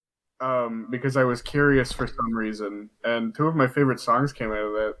because I was curious for some reason, and two of my favorite songs came out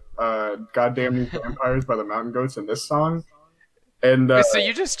of it. "Goddamn These Vampires" by the Mountain Goats and this song. And Wait, so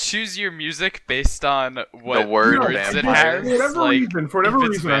you just choose your music based on what The word words it has? For whatever if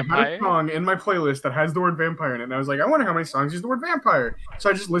it's reason, I had vampire? a song in my playlist that has the word vampire in it, and I was like, I wonder how many songs use the word vampire.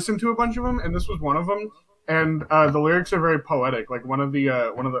 So I just listened to a bunch of them, and this was one of them. And the lyrics are very poetic. Like one of the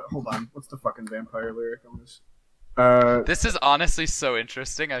hold on, what's the fucking vampire lyric on this? This is honestly so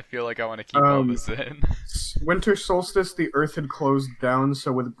interesting. I feel like I want to keep all this in. Winter solstice, the earth had closed down,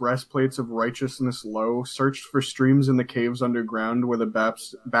 so with breastplates of righteousness low, searched for streams in the caves underground where the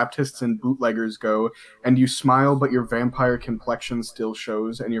Baptists and bootleggers go, and you smile, but your vampire complexion still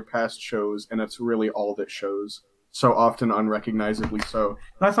shows, and your past shows, and it's really all that shows. So often unrecognizably so.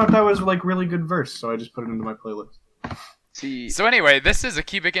 And I thought that was like really good verse, so I just put it into my playlist. So anyway, this is a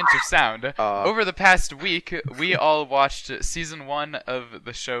cubic inch of sound. Over the past week, we all watched season 1 of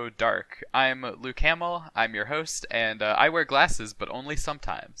the show Dark. I'm Luke Hamill, I'm your host, and I wear glasses, but only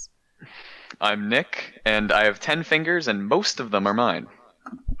sometimes. I'm Nick, and I have 10 fingers, and most of them are mine.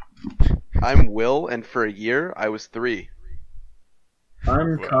 I'm Will, and for a year, I was 3.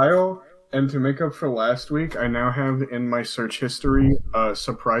 I'm Kyle, and to make up for last week, I now have in my search history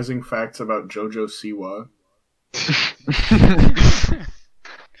surprising facts about JoJo Siwa.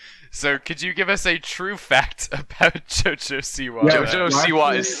 So, could you give us a true fact about JoJo Siwa? Yeah, JoJo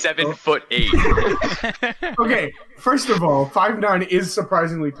Siwa is 7'8". Okay, first of all, 5'9" is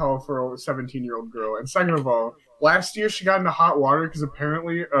surprisingly tall for a 17-year-old girl. And second of all, last year she got into hot water because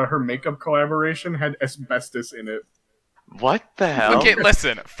apparently her makeup collaboration had asbestos in it. What the hell? Okay,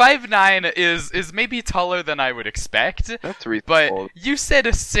 listen. 5'9" is maybe taller than I would expect. That's reasonable. But you said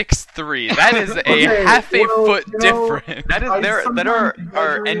a 6'3". That is a half a foot difference. That is there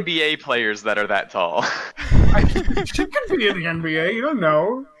are NBA players that are that tall. She could be in the NBA. You don't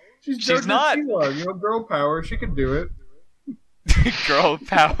know. She's JoJo not. Siwa, you know, girl power. She could do it. Girl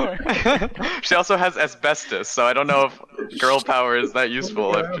power. She also has asbestos, so I don't know if girl power is that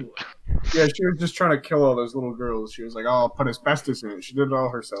useful. Yeah, she was just trying to kill all those little girls. She was like, "Oh, I'll put asbestos in it." She did it all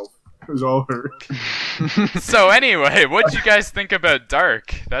herself. It was all her. So anyway, what'd you guys think about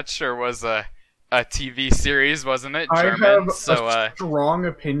Dark? That sure was a TV series, wasn't it? German. I have so a strong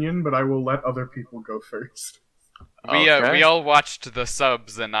opinion, but I will let other people go first. we all watched the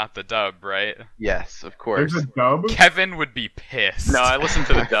subs and not the dub, right? Yes, of course. There's a dub. Kevin would be pissed. No, I listened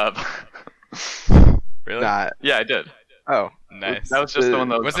to the dub. Really? Nah. Yeah, I did. Oh. Nice. That was just the one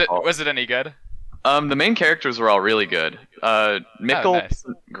that Was it any good? The main characters were all really good. Mikkel nice.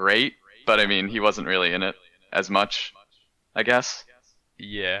 wasn't great, but I mean, he wasn't really in it as much, I guess.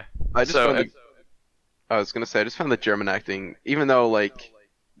 Yeah. I was gonna say, I just found the German acting, even though like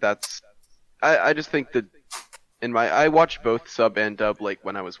that's, I just think that I watched both sub and dub like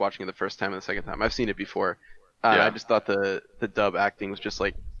when I was watching it the first time and the second time. I've seen it before. Yeah. I just thought the dub acting was just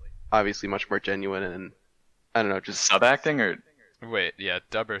like obviously much more genuine and I don't know, just Sub acting or Wait, yeah,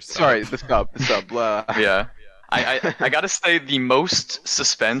 dub or sub? sorry, the sub. yeah. I gotta say the most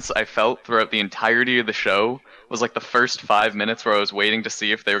suspense I felt throughout the entirety of the show was like the first 5 minutes where I was waiting to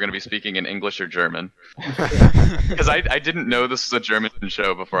see if they were going to be speaking in English or German. Because I didn't know this was a German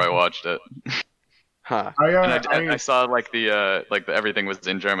show before I watched it. Huh. I saw like the everything was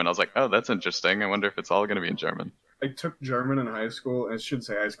in German. I was like, oh, that's interesting. I wonder if it's all going to be in German. I took German in high school. I shouldn't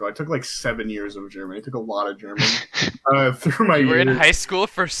say high school. I took like 7 years of German. I took a lot of German through my You were in years. higght school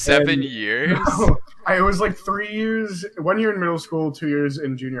for 7 years? No, I was like 3 years, 1 year in middle school, 2 years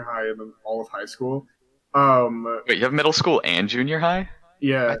in junior high, and then all of high school. Wait, you have middle school and junior high?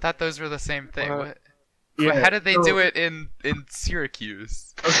 Yeah. I thought those were the same thing. What? Yeah, How did they so- do it in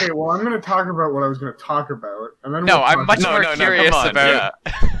Syracuse? Okay, well, I'm going to talk about what I was going to talk about, and then No, we'll I'm talk much about- more curious come on, about.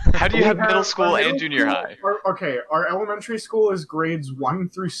 yeah. How do you have middle school our and junior high? Our elementary school is grades 1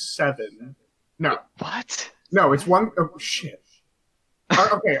 through 7. No, What? no, it's 1. Oh, shit.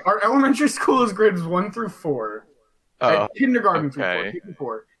 Our elementary school is grades 1 through 4. Oh. And kindergarten through okay.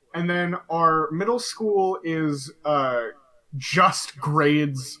 4. And then our middle school is just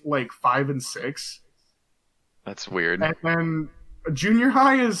grades like 5 and 6. That's weird. And then junior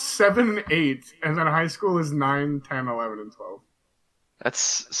high is 7 and 8. And then high school is 9, 10, 11, and 12.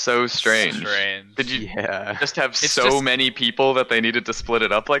 That's so strange. Did you Yeah. just have It's so just- many people that they needed to split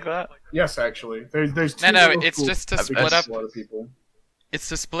it up like that? Yes, actually. There's two No, middle it's schools just to because split up- a lot of people. It's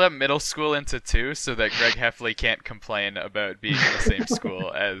to split up middle school into 2 so that Greg Heffley can't complain about being in the same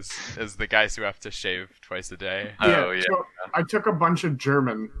school as the guys who have to shave twice a day. Oh, yeah. So I took a bunch of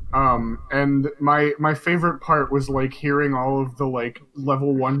German, and my favorite part was like hearing all of the like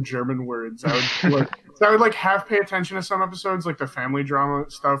level 1 German words. I would like So I would like half pay attention to some episodes, like the family drama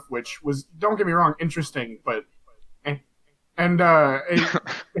stuff, which was, don't get me wrong, interesting, but I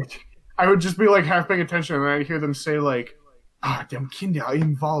would just be like half paying attention, and I'd hear them say like, them Kinder are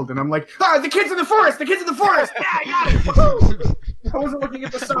involved, and I'm like, the kids in the forest, the kids in the forest, yeah, I got it, woohoo! I wasn't looking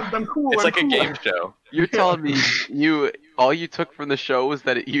at the sub, I'm cool. It's I'm like cool. a game show. You're telling me all you took from the show was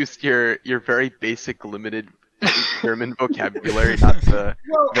that it used your very basic limited German vocabulary, not the.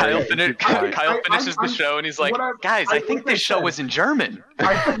 Well, Kyle, okay. Kyle finishes the show and he's like, guys, I think this show was in German.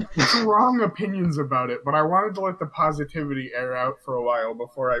 I had strong opinions about it, but I wanted to let the positivity air out for a while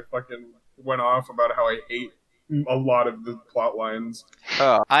before I fucking went off about how I hate a lot of the plot lines.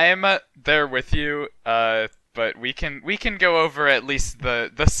 I am there with you, but we can go over at least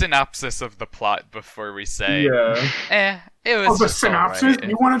the synopsis of the plot before we say, it was the just synopsis? alright.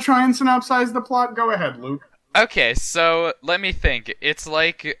 You want to try and synopsize the plot? Go ahead, Luke. Okay, so let me think. It's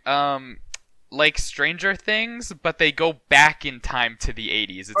like Stranger Things, but they go back in time to the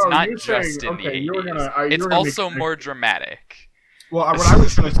 80s. It's not just in the 80s. It's also more dramatic. Well, what I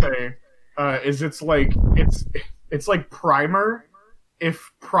was gonna say is it's like Primer.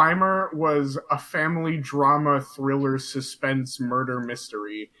 If Primer was a family drama, thriller, suspense, murder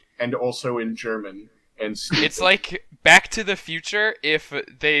mystery, and also in German. And it's like Back to the Future if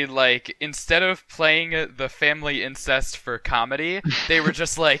they, like, instead of playing the family incest for comedy, they were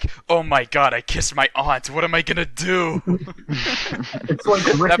just like, oh my god, I kissed my aunt, what am I gonna do? It's like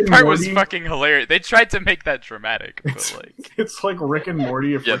Rick that and part Morty. was fucking hilarious. They tried to make that dramatic, but like... It's like Rick and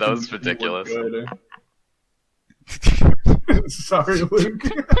Morty if Yeah, that Rick was and Morty were ridiculous. good. Sorry, Luke.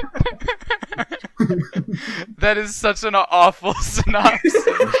 That is such an awful synopsis.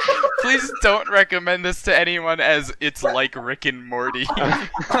 Please don't recommend this to anyone as it's like Rick and Morty.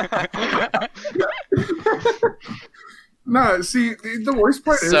 No, see, the worst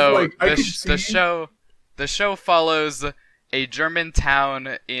part is like I could see the show follows a German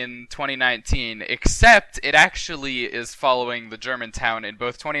town in 2019, except it actually is following the German town in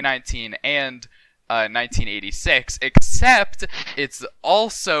both 2019 and 1986, except it's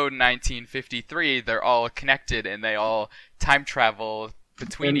also 1953. They're all connected and they all time travel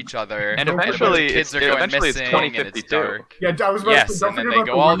between each other. And eventually, kids are going missing, it's and it's 2052. dark. Yeah, I was about to say, don't and then forget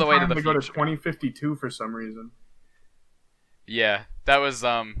they about go all the way to one the time they go to future. 2052 for some reason. Yeah, that was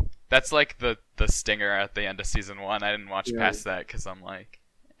that's like the stinger at the end of season 1. I didn't watch past that because I'm like,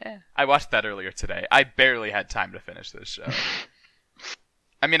 I watched that earlier today. I barely had time to finish this show.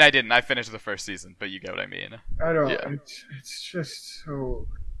 I mean, I didn't. I finished the first season, but you get what I mean. I don't. Yeah. It's just so.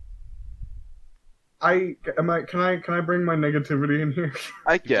 Can I bring my negativity in here?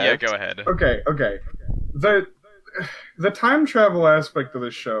 I guess. Yeah, go ahead. Okay. The time travel aspect of the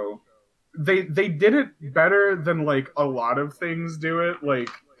show, they did it better than like a lot of things do it.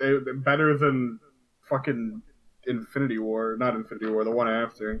 Like better than fucking Infinity War, not Infinity War, the one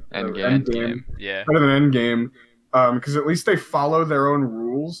after Endgame. Yeah. Better than Endgame. Because at least they follow their own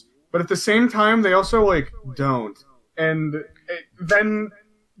rules, but at the same time they also like don't. And then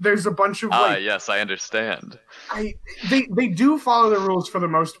there's a bunch of like yes, I understand. they do follow the rules for the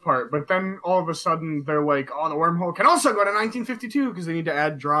most part, but then all of a sudden they're like, oh, the wormhole can also go to 1952 because they need to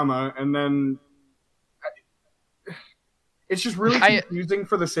add drama, and then it's just really confusing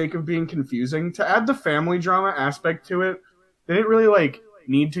for the sake of being confusing. To add the family drama aspect to it, they didn't really like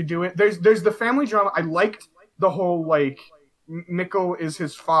need to do it. There's the family drama. I liked the whole like Mikkel is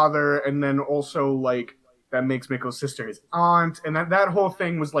his father, and then also like that makes Mikkel's sister his aunt, and that whole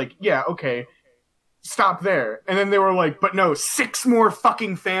thing was like, yeah, okay, stop there. And then they were like, but no, 6 more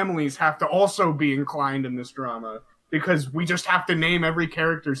fucking families have to also be inclined in this drama because we just have to name every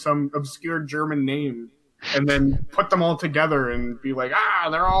character some obscure German name and then put them all together and be like,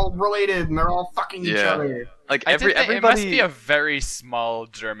 they're all related and they're all fucking each other. Like everybody... It must be a very small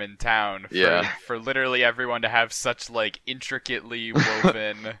German town for literally everyone to have such like intricately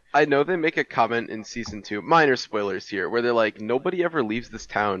woven. I know they make a comment in season 2, minor spoilers here, where they're like, nobody ever leaves this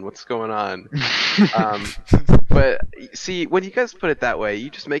town. What's going on? But see, when you guys put it that way,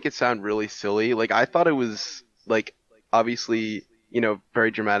 you just make it sound really silly. Like I thought it was like obviously, very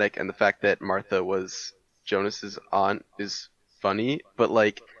dramatic, and the fact that Martha was Jonas's aunt is funny, but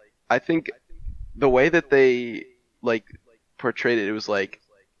like I think the way that they like portrayed it, it was like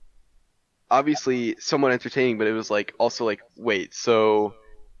obviously somewhat entertaining, but it was like also like, wait, so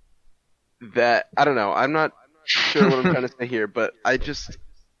that I don't know, I'm not sure what I'm trying to say here, but I just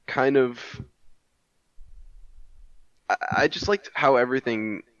kind of I just liked how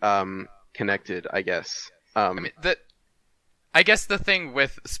everything connected, I guess. I mean, I guess the thing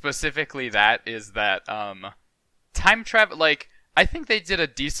with specifically that is that time travel, like I think they did a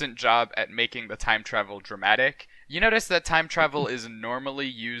decent job at making the time travel dramatic. You notice that time travel is normally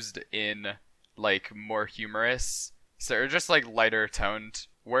used in like more humorous, or just like lighter toned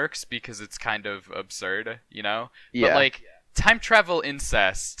works because it's kind of absurd, you know? Yeah. But like time travel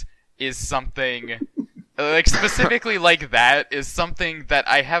incest is something like specifically like that is something that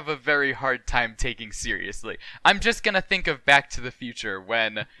I have a very hard time taking seriously. I'm just gonna think of Back to the Future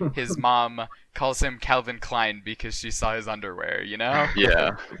when his mom calls him Calvin Klein because she saw his underwear, you know?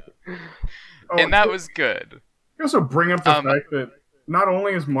 Yeah. And that was good. You also bring up the fact that not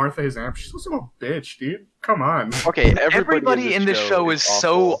only is Martha his aunt, she's also a bitch, dude. Come on. Okay, Everybody in this show is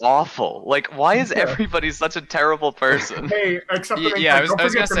so awful. awful. Like, why is everybody such a terrible person? Hey, except for Yeah, I was don't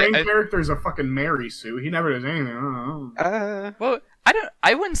forget gonna the say, main character is a fucking Mary Sue. He never does anything. Well,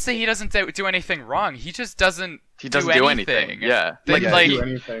 I wouldn't say he doesn't do anything wrong. He just doesn't. He doesn't do anything. Yeah. Like, do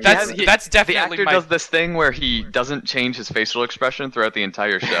anything. that's definitely the actor my... does this thing where he doesn't change his facial expression throughout the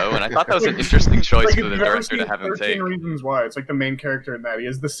entire show, and I thought that was an interesting choice Like, for if the you've ever director to seen have him 13 take. Reasons Why, it's like the main character in that. He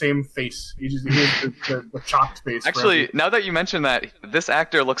has the same face. He has the chopped face. Actually, now that you mention that, this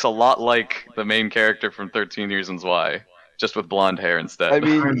actor looks a lot like the main character from 13 Reasons Why, just with blonde hair instead. I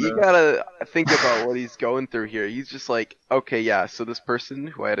mean, Kinda. you gotta think about what he's going through here. He's just like, okay, yeah, so this person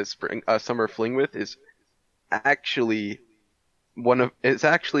who I had a summer fling with is actually it's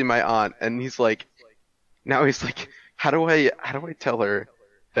actually my aunt, and he's like, how do I tell her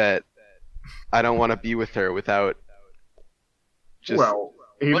that I don't want to be with her without just Well,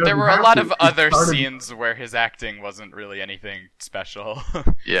 there were a lot of other scenes where his acting wasn't really anything special.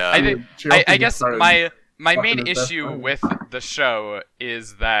 Yeah. I guess my fucking main his best issue friend. with the show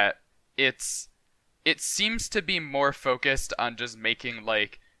is that it seems to be more focused on just making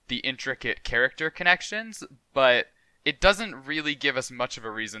like the intricate character connections, but it doesn't really give us much of a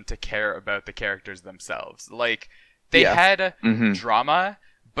reason to care about the characters themselves. Like, they had drama,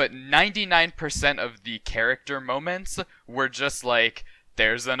 but 99% of the character moments were just like,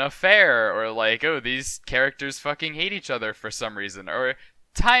 there's an affair, or like, oh, these characters fucking hate each other for some reason, or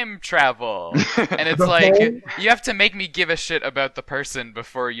time travel. And it's like, you have to make me give a shit about the person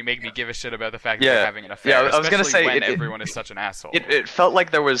before you make me give a shit about the fact that they're having an affair. Yeah, I was gonna say, when everyone is such an asshole. It felt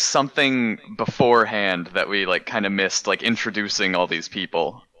like there was something beforehand that we like kind of missed, like introducing all these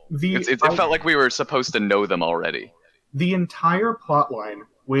people. It felt like we were supposed to know them already. The entire plotline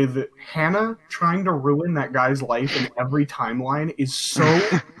with Hannah trying to ruin that guy's life in every timeline is so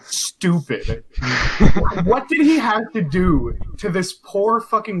stupid. What did he have to do to this poor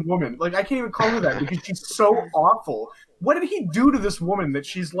fucking woman? Like, I can't even call her that because she's so awful. What did he do to this woman that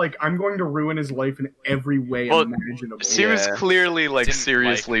she's like, I'm going to ruin his life in every way imaginable? She was clearly like Didn't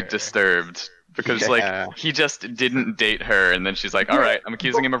seriously like her. disturbed. Because like he just didn't date her, and then she's like, "All right, I'm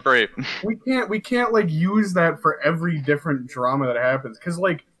accusing him of rape." We can't like use that for every different drama that happens, because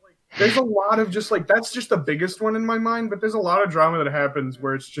like there's a lot of just like that's just the biggest one in my mind, but there's a lot of drama that happens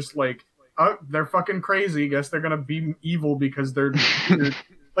where it's just like, oh, they're fucking crazy. Guess they're gonna be evil because they're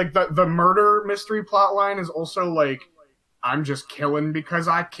like the murder mystery plot line is also like, I'm just killing because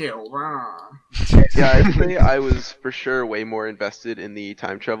I kill. Yeah, I'd say I was for sure way more invested in the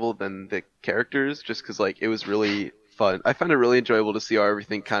time travel than the characters, just because like it was really fun. I found it really enjoyable to see how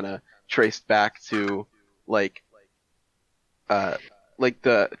everything kind of traced back to like you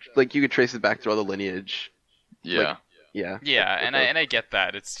could trace it back through all the lineage. Yeah. Yeah. Yeah, and I get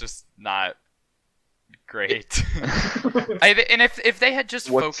that. It's just not great. And if they had just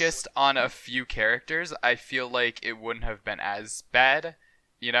focused on a few characters, I feel like it wouldn't have been as bad,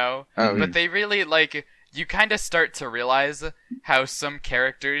 you know? But they really, like, you kind of start to realize how some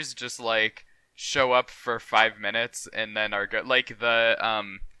characters just, like, show up for 5 minutes and then are good. Like,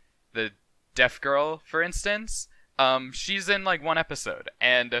 the deaf girl, for instance, she's in, like, one episode,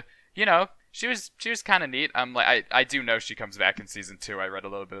 and, you know, she was kind of neat. I do know she comes back in season 2. I read a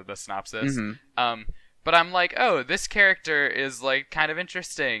little bit of the synopsis. But I'm like, oh, this character is, like, kind of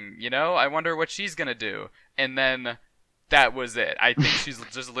interesting, you know? I wonder what she's gonna do. And then that was it. I think she's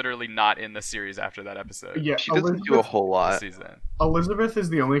just literally not in the series after that episode. Yeah, She doesn't do a whole lot. Season. Elizabeth is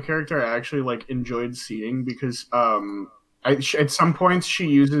the only character I actually, like, enjoyed seeing because, at some points she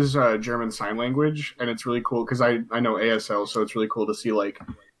uses German Sign Language, and it's really cool because I know ASL, so it's really cool to see, like,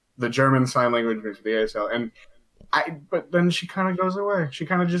 the German Sign Language versus the ASL. But then she kind of goes away. She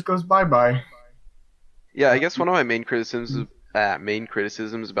kind of just goes bye-bye. Yeah, I guess one of my main criticisms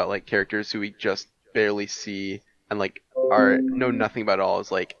about like characters who we just barely see and like know nothing about at all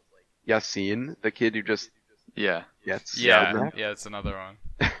is like Yassine, the kid who just Yeah. Yeah, it's another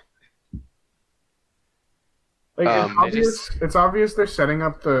one. Like, Um, it's obvious they're setting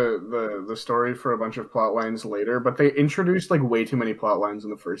up the story for a bunch of plot lines later, but they introduced like way too many plot lines in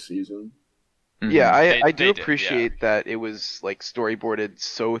the first season. Yeah, They- I they do did, appreciate that it was like storyboarded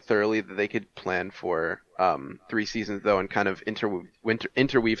so thoroughly that they could plan for 3 seasons though, and kind of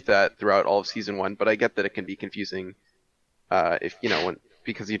interweave that throughout all of season 1. But I get that it can be confusing if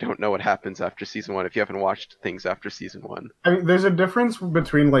because you don't know what happens after season 1 if you haven't watched things after season 1. I mean, there's a difference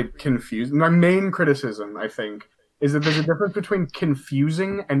between like confusing. My main criticism, I think, is that there's a difference between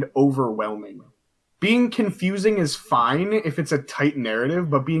confusing and overwhelming. Being confusing is fine if it's a tight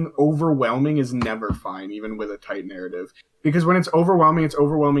narrative, but being overwhelming is never fine, even with a tight narrative. Because when it's overwhelming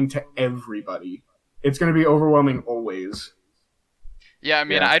to everybody. It's going to be overwhelming always. Yeah, I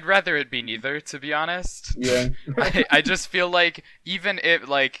mean, Yeah. I'd rather it be neither, to be honest. Yeah. I just feel like even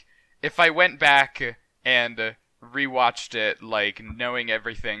if I went back and rewatched it, like knowing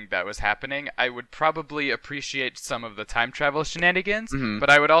everything that was happening, I would probably appreciate some of the time travel shenanigans, Mhm. but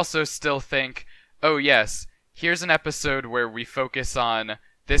I would also still think, oh yes, here's an episode where we focus on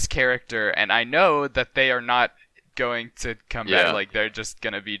this character, and I know that they are not going to come Yeah. back, like they're just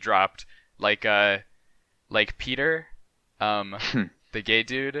gonna be dropped, like Peter, the gay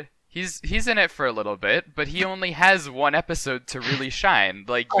dude. He's in it for a little bit, but he only has one episode to really shine.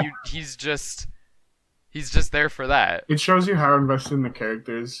 Like he's just there for that. It shows you how invested in the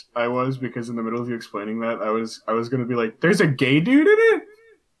characters I was, because in the middle of you explaining that, I was going to be like, there's a gay dude in it?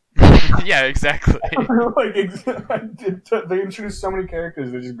 Yeah, exactly. Like, they introduce so many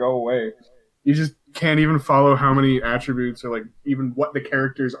characters that just go away. You just can't even follow how many attributes or like even what the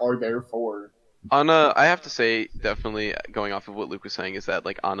characters are there for. I have to say, definitely going off of what Luke was saying, is that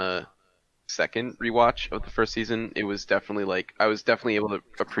like on a second rewatch of the first season, it was definitely like I was definitely able to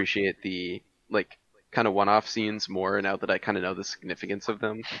appreciate the like kind of one-off scenes more now that I kind of know the significance of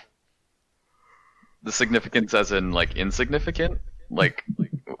them. The significance as in like insignificant? Like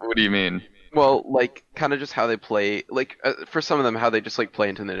what do you mean? Well, like kind of just how they play, like for some of them, how they just like play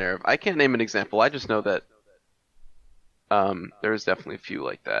into the narrative. I can't name an example. I just know that there's definitely a few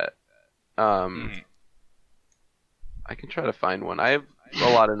like that. Mhm. I can try to find one. I have a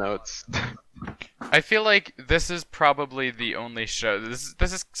lot of notes. I feel like this is probably the only show. This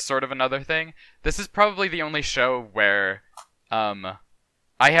is sort of another thing. This is probably the only show where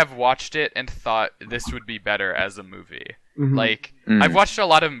I have watched it and thought this would be better as a movie. Mhm. Like, Mm. I've watched a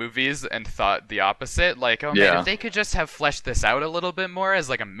lot of movies and thought the opposite. Like, oh man, Yeah. if they could just have fleshed this out a little bit more as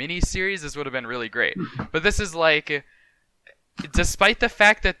like a mini series, this would have been really great. But this is like, despite the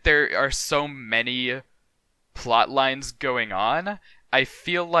fact that there are so many plot lines going on, I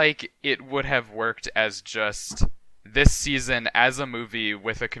feel like it would have worked as just this season as a movie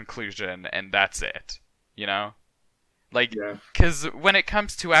with a conclusion, and that's it. You know? Like, Yeah. because when it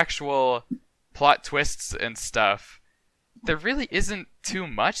comes to actual plot twists and stuff, there really isn't too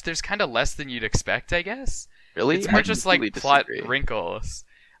much. There's kind of less than you'd expect, I guess. Really? It's more I just like completely plot disagree. wrinkles.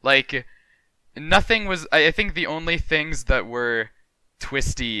 Like, nothing was. I think the only things that were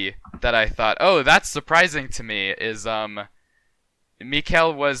twisty that I thought, oh, that's surprising to me, is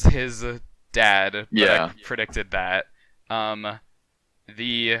Mikhail was his dad. But Yeah. I predicted that.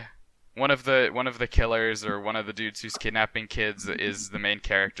 The one of the killers, or one of the dudes who's kidnapping kids, is the main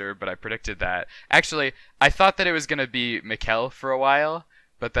character, but I predicted that. Actually, I thought that it was gonna be Mikhail for a while,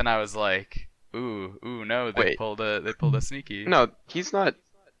 but then I was like, ooh, no, they Wait. pulled a sneaky. No, he's not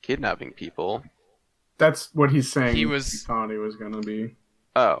kidnapping people. That's what he's saying. He was- thought he was going to be.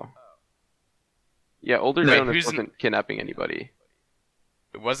 Oh. Yeah, older Wait, Jonas who's- wasn't kidnapping anybody.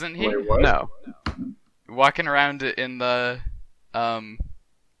 Wasn't he? Wait, what? No. Walking around in the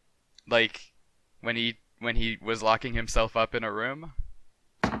like when he was locking himself up in a room?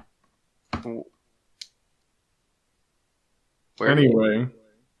 Where? Anyway.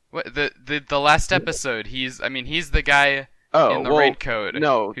 What the last episode, he's the guy Oh, in the well, raincoat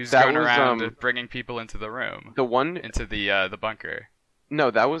no, who's that going was, around bringing people into the room, the one. into the bunker. No,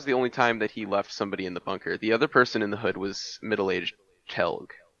 that was the only time that he left somebody in the bunker. The other person in the hood was middle-aged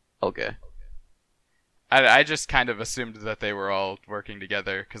Helge. I just kind of assumed that they were all working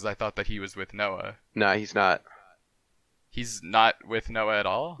together because I thought that he was with Noah. No, he's not. He's not with Noah at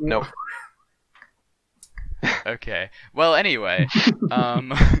all? Nope. Okay. Well, anyway,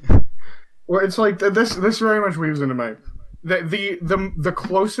 Well, it's like this very much weaves into my the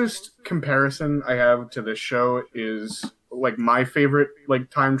closest comparison I have to this show is like my favorite like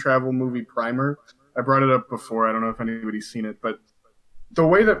time travel movie, Primer. I brought it up before. I don't know if anybody's seen it, but the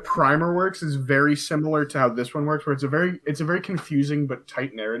way that Primer works is very similar to how this one works, where it's a very confusing but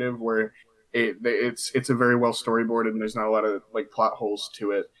tight narrative where it's a very well storyboarded and there's not a lot of like plot holes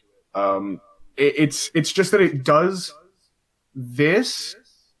to it. it's just that it does this,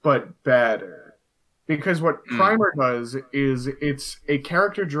 but better. Because what Primer does is it's a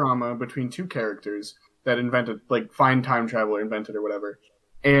character drama between two characters that invented, like, find time travel or invented or whatever,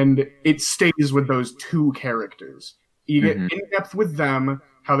 and it stays with those two characters. You get in depth with them,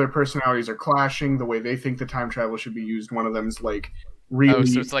 how their personalities are clashing, the way they think the time travel should be used. One of them's like really. Oh,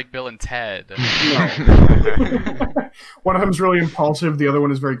 so it's like Bill and Ted. No. One of them's really impulsive. The other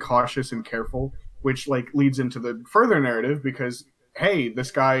one is very cautious and careful, which like leads into the further narrative because hey,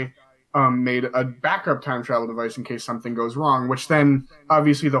 this guy made a backup time travel device in case something goes wrong. Which then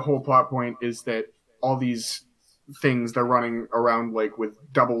obviously the whole plot point is that all these things they're running around like with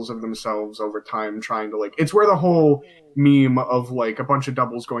doubles of themselves over time trying to like it's where the whole meme of like a bunch of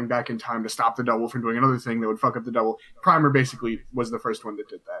doubles going back in time to stop the double from doing another thing that would fuck up the double. Primer basically was the first one that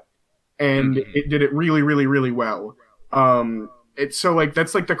did that, and it did it really really really well. It's so like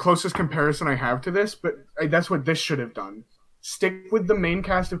that's like the closest comparison I have to this, but that's what this should have done. Stick with the main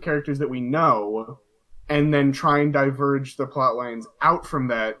cast of characters that we know, and then try and diverge the plot lines out from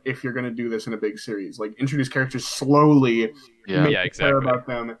that if you're going to do this in a big series. Like, introduce characters slowly, make you care about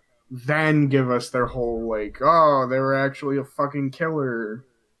them, then give us their whole, like, oh, they were actually a fucking killer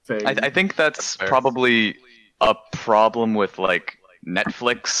thing. I think that's probably a problem with, like,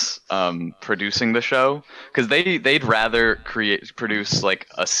 Netflix producing the show. Because they'd rather produce, like,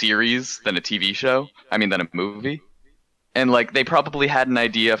 a series than a TV show. I mean, than a movie. And, like, they probably had an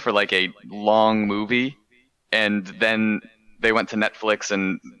idea for, like, a long movie, and then they went to Netflix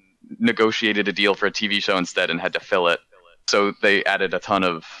and negotiated a deal for a TV show instead and had to fill it. So they added a ton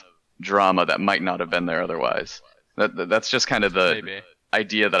of drama that might not have been there otherwise. That's just kind of the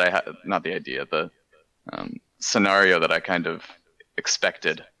idea that I had, not the idea, the scenario that I kind of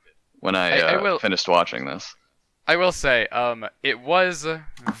expected when I finished watching this. I will say, it was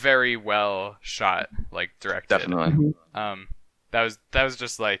very well shot, like directed. Definitely. That was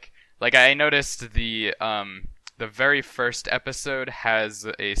just like I noticed the very first episode has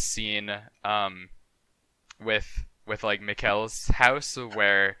a scene with like Mikkel's house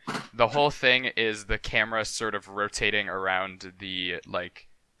where the whole thing is the camera sort of rotating around the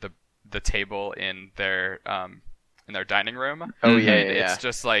table in their dining room. Oh yeah, and yeah. It's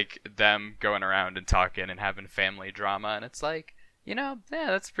just like them going around and talking and having family drama, and it's like,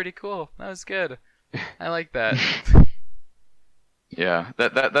 that's pretty cool. That was good. I like that. Yeah,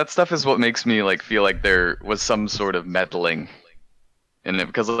 that stuff is what makes me like feel like there was some sort of meddling in it,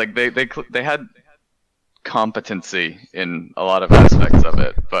 because like they had competency in a lot of aspects of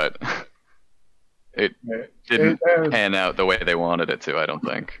it, but it didn't pan out the way they wanted it to, I don't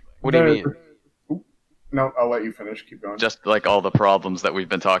think. What do you mean? No, I'll let you finish. Keep going. Just like all the problems that we've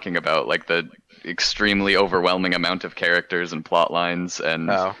been talking about, like the extremely overwhelming amount of characters and plot lines, and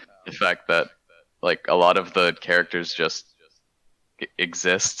the fact that like a lot of the characters just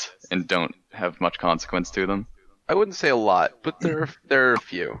exist and don't have much consequence to them. I wouldn't say a lot, but there are a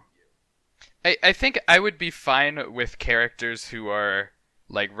few. I think I would be fine with characters who are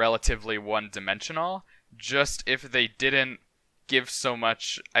like relatively one-dimensional, just if they didn't give so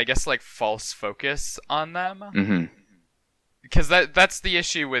much, I guess, like false focus on them. Because that's the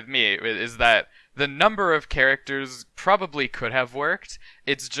issue with me, is that the number of characters probably could have worked.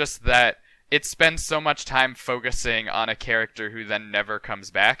 It's just that it spends so much time focusing on a character who then never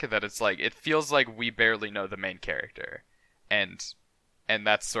comes back that it's like, it feels like we barely know the main character. And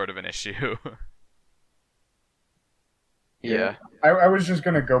that's sort of an issue. Yeah. I was just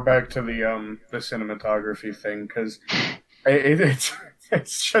gonna go back to the cinematography thing, because it's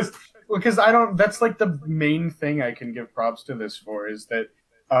just because that's like the main thing I can give props to this for, is that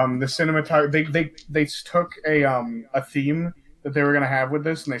the cinematography they took a theme that they were going to have with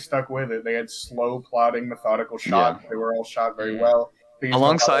this, and they stuck with it. They had slow plotting, methodical shots. Yeah. They were all shot very well.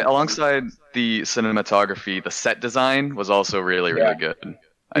 Alongside the cinematography, the set design was also really good.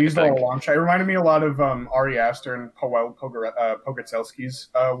 They used a lot of long shot. It reminded me a lot of Ari Aster and Powell Pogorzelski's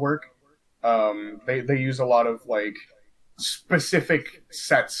work. They use a lot of like specific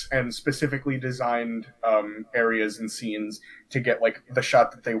sets and specifically designed areas and scenes to get like the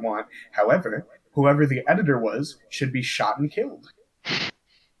shot that they want. However, whoever the editor was should be shot and killed.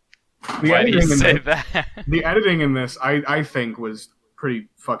 Why do you say that? The editing in this, I think, was pretty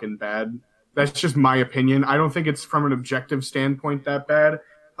fucking bad. That's just my opinion. I don't think it's from an objective standpoint that bad.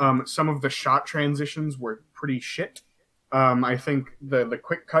 Some of the shot transitions were pretty shit. I think the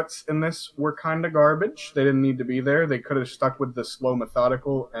quick cuts in this were kind of garbage. They didn't need to be there. They could have stuck with the slow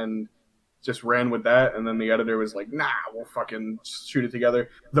methodical and just ran with that, and then the editor was like, nah, we'll fucking shoot it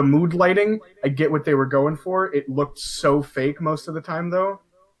together. The mood lighting, I get what they were going for. It looked so fake most of the time, though.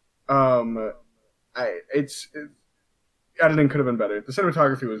 Editing could have been better. The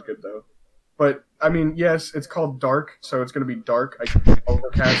cinematography was good though. But I mean, yes, it's called Dark, so it's going to be dark. Overcast all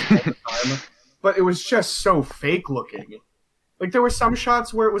the time. But it was just so fake looking. Like there were some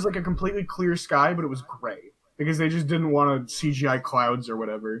shots where it was like a completely clear sky, but it was gray because they just didn't want to CGI clouds or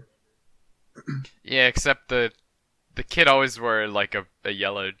whatever. Yeah, except the kid always wore like a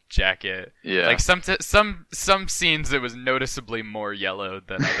yellow jacket. Yeah. Like some scenes it was noticeably more yellow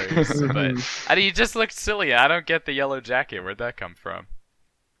than others, but he just looked silly. I don't get the yellow jacket. Where'd that come from?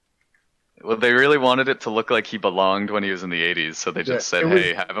 Well, they really wanted it to look like he belonged when he was in the 80s, so they just said,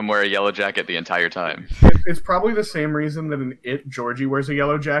 hey, have him wear a yellow jacket the entire time. It's probably the same reason that in It, Georgie wears a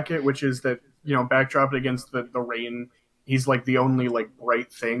yellow jacket, which is that, backdropped against the rain, he's like the only like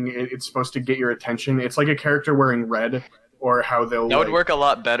bright thing. It's supposed to get your attention. It's like a character wearing red, or how they'll... That would work a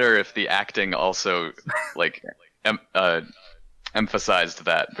lot better if the acting also, like, emphasized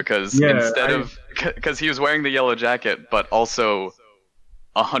that, because because he was wearing the yellow jacket, but also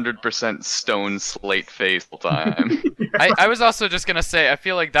 100% stone slate face the time. I was also just gonna say, I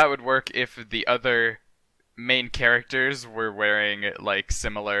feel like that would work if the other main characters were wearing like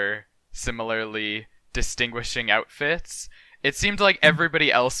similarly distinguishing outfits. It seemed like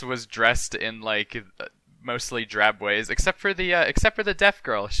everybody else was dressed in like mostly drab ways, except for the deaf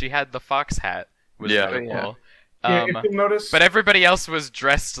girl. She had the fox hat. Really cool. If you notice... But everybody else was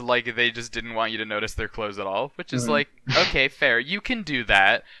dressed like they just didn't want you to notice their clothes at all, which is like, okay, fair. You can do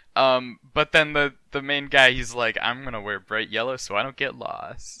that. But then the main guy, he's like, I'm gonna wear bright yellow so I don't get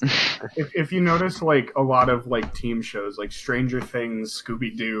lost. if you notice, like, a lot of, like, team shows, like Stranger Things,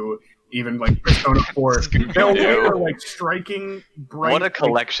 Scooby-Doo, even, like, Persona 4, they'll wear, like, striking, bright... What a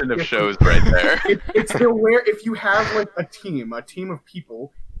collection of shows right there. They'll wear... If you have, like, a team of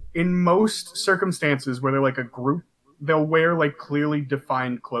people... In most circumstances where they're like a group, they'll wear like clearly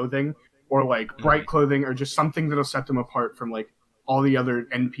defined clothing or like bright clothing or just something that'll set them apart from like all the other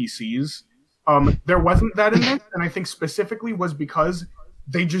NPCs. There wasn't that in this, and I think specifically was because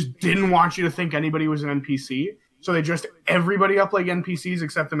they just didn't want you to think anybody was an NPC, so they dressed everybody up like NPCs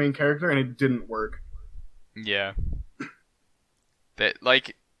except the main character, and it didn't work. Yeah. That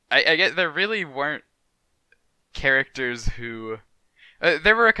like I get there really weren't characters who.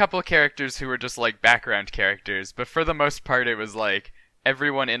 There were a couple of characters who were just like background characters, but for the most part it was like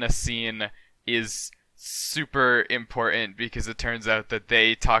everyone in a scene is super important because it turns out that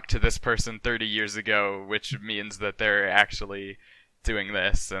they talked to this person 30 years ago, which means that they're actually doing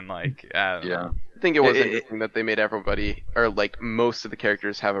this, and like, I don't know. I think it was interesting that they made everybody, or like most of the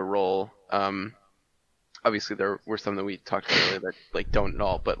characters have a role. Obviously there were some that we talked about earlier that like don't at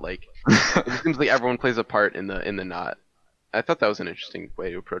all, but like it seems like everyone plays a part in the knot. I thought that was an interesting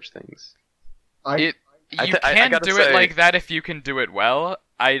way to approach things. You can do it like that if you can do it well.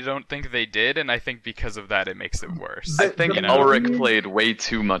 I don't think they did, and I think because of that it makes it worse. I think Ulrich played way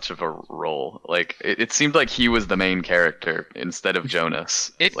too much of a role. Like it seemed like he was the main character instead of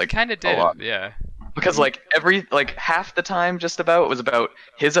Jonas. It like, kind of did, yeah. Because like half the time just about was about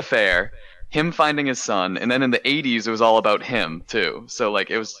his affair, him finding his son, and then in the 80s it was all about him too. So like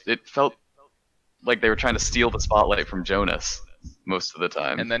it felt like they were trying to steal the spotlight from Jonas most of the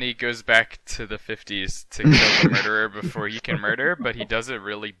time. And then he goes back to the 50s to kill the murderer before he can murder, but he does it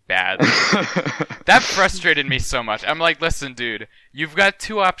really badly. That frustrated me so much. I'm like, listen, dude, you've got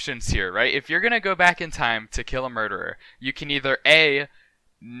two options here, right? If you're gonna go back in time to kill a murderer, you can either A,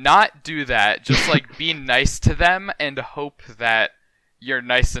 not do that, just like be nice to them and hope that you're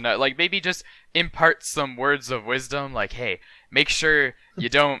nice enough. Like maybe just impart some words of wisdom, like, hey, make sure you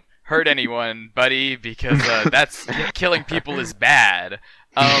don't hurt anyone, buddy, because that's killing people is bad.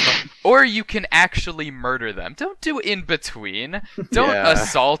 Or you can actually murder them. Don't do in between. Don't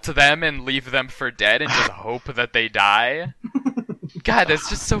assault them and leave them for dead and just hope that they die. God, that's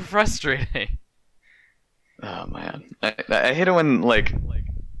just so frustrating. Oh man, I hate it when like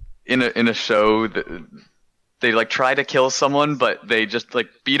in a show that they like try to kill someone, but they just like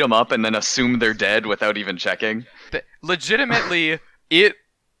beat them up and then assume they're dead without even checking. Legitimately, it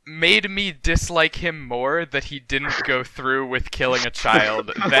made me dislike him more that he didn't go through with killing a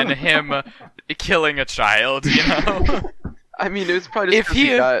child than him killing a child, you know? I mean, it was probably just because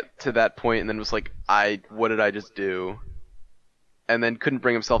he got to that point and then was like, what did I just do? And then couldn't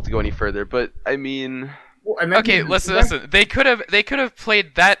bring himself to go any further. But, I mean, Well, and then Okay, listen. They could have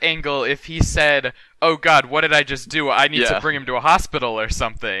played that angle if he said, "Oh God, what did I just do? I need to bring him to a hospital or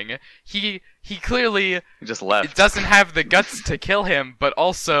something." He clearly just left. Doesn't have the guts to kill him, but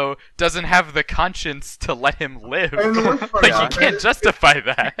also doesn't have the conscience to let him live. Like you can't justify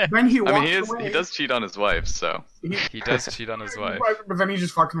that. Then he walks he does cheat on his wife, so he does cheat on his wife. But then he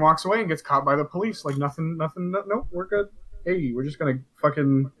just fucking walks away and gets caught by the police. Like nothing. Nope, we're good. Hey, we're just gonna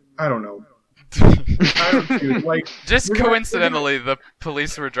fucking. I don't know. Just coincidentally, the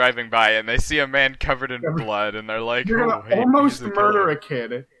police were driving by and they see a man covered in blood, and they're like, "You're gonna hey, almost murder a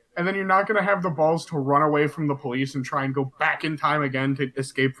kid, and then you're not gonna have the balls to run away from the police and try and go back in time again to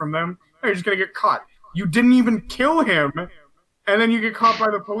escape from them. No, you're just gonna get caught. You didn't even kill him, and then you get caught by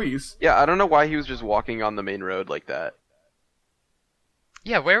the police." Yeah, I don't know why he was just walking on the main road like that.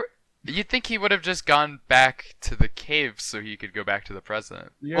 Yeah, where? You'd think he would have just gone back to the cave so he could go back to the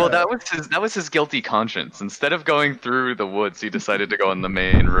present. Yeah. Well, that was his guilty conscience. Instead of going through the woods, he decided to go on the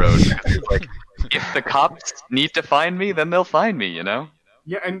main road. Like, if the cops need to find me, then they'll find me, you know?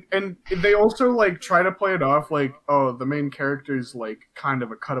 Yeah, and they also like try to play it off like, oh, the main character's like kind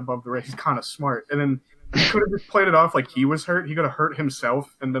of a cut above the rest. He's kind of smart, and then he could have just played it off like he was hurt. He could have hurt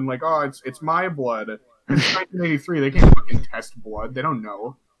himself, and then like, oh, it's my blood. It's 1983. They can't fucking test blood. They don't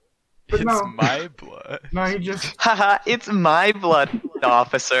know. But it's my blood. No, he just... Haha, it's my blood,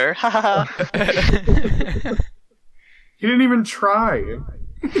 officer. Haha. He didn't even try.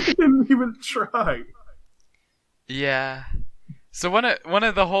 He didn't even try. Yeah. So one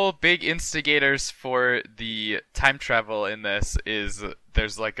of the whole big instigators for the time travel in this is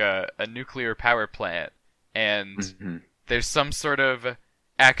there's like a nuclear power plant, and there's some sort of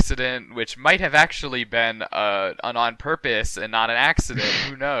accident which might have actually been an on purpose and not an accident.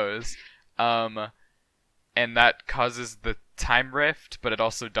 Who knows? And that causes the time rift, but it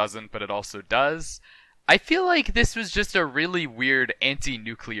also doesn't, but it also does. I feel like this was just a really weird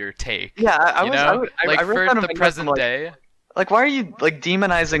anti-nuclear take. Yeah, I for the present day. Like, why are you like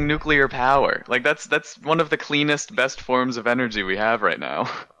demonizing nuclear power? Like, that's one of the cleanest, best forms of energy we have right now.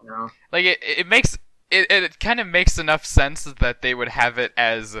 Yeah. Like it kind of makes enough sense that they would have it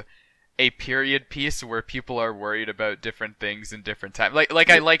as a period piece where people are worried about different things in different times. Like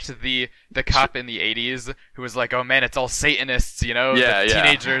I liked the cop in the 80s who was like, "Oh man, it's all Satanists, you know? Yeah, the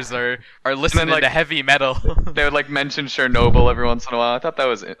teenagers are listening to heavy metal." They would like mention Chernobyl every once in a while. I thought that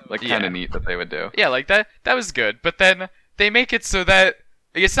was like kind of neat that they would do. Yeah, like that was good. But then they make it so that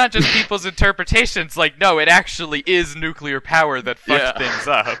it's not just people's interpretations. Like, no, it actually is nuclear power that fucked things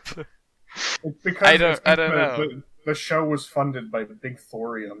up. It's because I don't know. The show was funded by the Big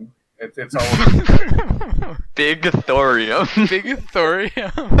Thorium. It's all Big Thorium. Big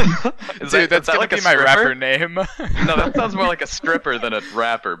Thorium. Dude, that's gonna like be my rapper name. No, that sounds more like a stripper than a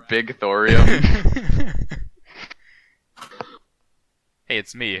rapper. Big Thorium. Hey,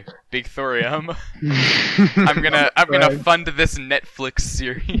 it's me, Big Thorium. I'm gonna fund this Netflix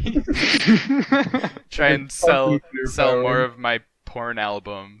series. Try and sell more of my porn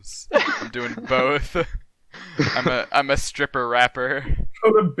albums. I'm doing both. I'm a stripper rapper.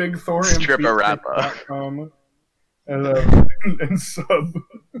 Go to Big Thorium stripper rapper and sub.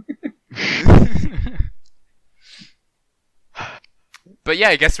 But yeah,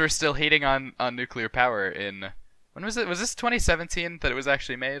 I guess we're still hating on nuclear power in... When was it? Was this 2017 that it was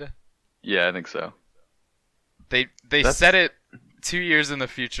actually made? Yeah, I think so. They said it 2 years in the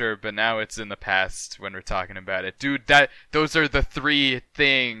future, but now it's in the past when we're talking about it. Dude, those are the three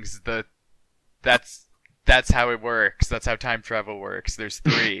things. That's how it works. That's how time travel works. There's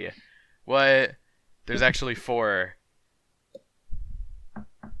three. What? There's actually four.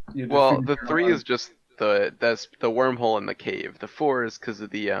 Well, the three is just that's the wormhole in the cave. The four is because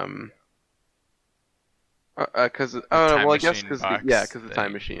of the because I guess because the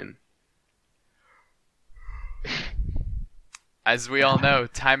time machine. As we all know,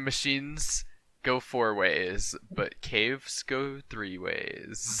 time machines go 4 ways, but caves go 3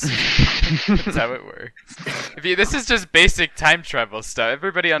 ways. That's how it works. This is just basic time travel stuff.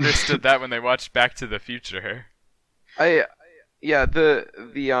 Everybody understood that when they watched Back to the Future. The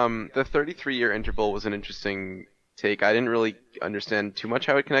 33-year interval was an interesting take. I didn't really understand too much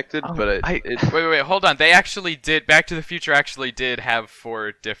how it connected, but wait, hold on. They actually did. Back to the Future actually did have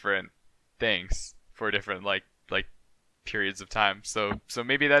 4 different things, 4 different like periods of time. So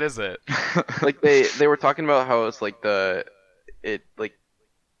maybe that is it. Like they were talking about how it's like the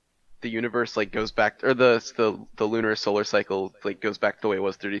universe like goes back, or the lunar solar cycle like goes back the way it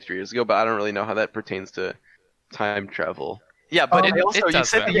was 33 years ago. But I don't really know how that pertains to time travel. Yeah, but It also you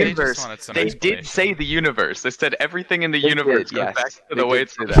said doesn't. the They just universe. wanted some They did explanation. say the universe. They said everything in the They universe did, goes yes. back to They the way did it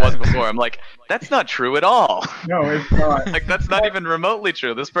say that. was before. I'm like, that's not true at all. No, it's not. Like that's not even remotely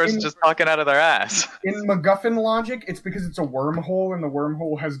true. This person's just talking out of their ass. In MacGuffin logic, it's because it's a wormhole, and the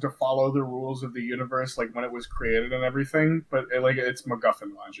wormhole has to follow the rules of the universe, like when it was created and everything. But it's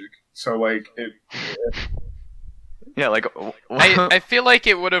MacGuffin logic, so like it. Yeah, like I feel like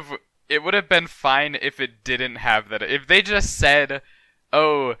it would have been fine if it didn't have that. If they just said,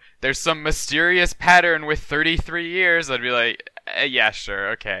 "Oh, there's some mysterious pattern with 33 years," I'd be like, "Yeah, sure,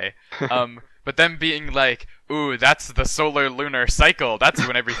 okay." But then being like, "Ooh, that's the solar lunar cycle. That's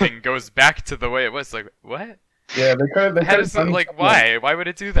when everything goes back to the way it was." Like, what? Yeah, they could. How does it, like, why? Why would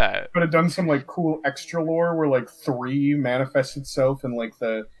it do that? Could have done some like cool extra lore where like 3 manifests itself in like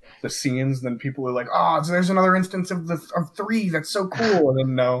the scenes. Then people are like, "Oh, so there's another instance of 3. That's so cool." And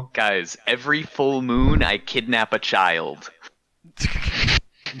then no. guys, every full moon I kidnap a child.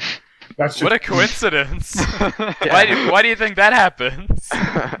 That's just, What a coincidence! Why do you think that happens?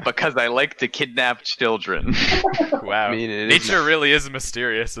 Because I like to kidnap children. Wow, I mean, it is nature really is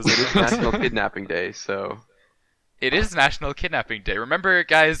mysterious, isn't It is it? National Kidnapping Day, so It is National Kidnapping Day. Remember,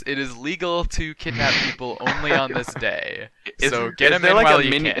 guys, it is legal to kidnap people only on this day. So get them there in like while a you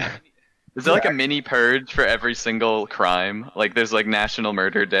mini, can. Is there like a mini purge for every single crime? Like there's like National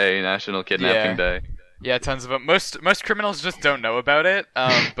Murder Day, National Kidnapping Day. Yeah, tons of them. Most criminals just don't know about it.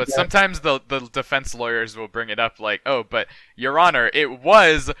 But sometimes the defense lawyers will bring it up, like, "Oh, but Your Honor, it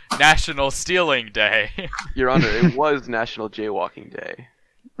was National Stealing Day." Your Honor, it was National Jaywalking Day.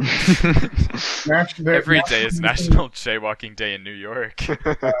 Every day is National Jaywalking Day in New York.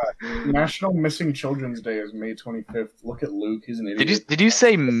 National Missing Children's Day is May 25th. Look at Luke; he's an idiot. Did you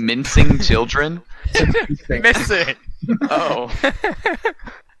say mincing children? Missing. Oh.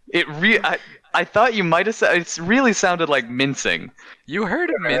 I thought you might have said. It really sounded like mincing. You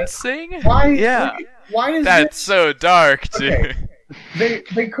heard mincing? Why? Yeah. Why is That's so dark, dude. Okay.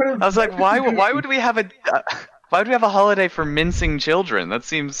 They could have. I was like, why would we have a holiday for mincing children? That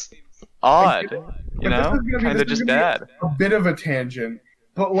seems odd. You know, kind of just bad. A bit of a tangent,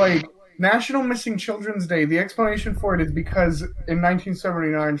 but like National Missing Children's Day. The explanation for it is because in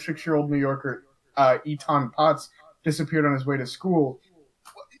 1979, 6-year-old New Yorker Eton Potts disappeared on his way to school.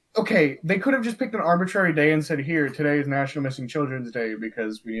 Okay, they could have just picked an arbitrary day and said, "Here, today is National Missing Children's Day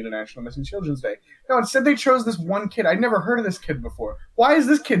because we need a National Missing Children's Day." No, instead they chose this one kid. I'd never heard of this kid before. Why is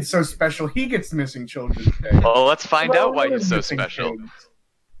this kid so special? He gets Missing Children's Day. Well, let's find out why he's so Missing special.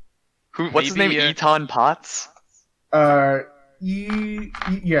 kids. What's his name? Maybe, Eton Potts?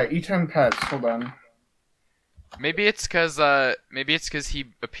 Eton Potts. Hold on. Maybe it's because he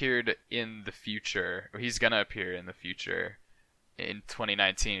appeared in the future. Or he's gonna appear in the future. In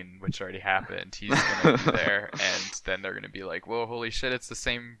 2019, which already happened, he's gonna be there, and then they're gonna be like, "Whoa, holy shit! It's the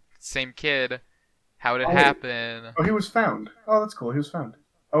same kid. How did it happen?" Oh, he was found. Oh, that's cool. He was found.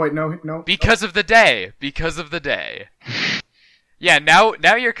 Oh wait, no. Because of the day. Because of the day. Yeah. Now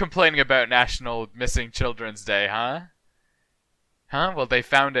you're complaining about National Missing Children's Day, huh? Huh? Well, they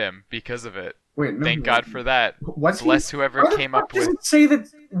found him because of it. Wait, no. Thank God for that. What's Bless whoever came up with. Does it say that?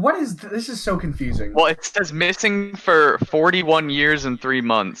 What is this? Is so confusing. Well, it says missing for 41 years and 3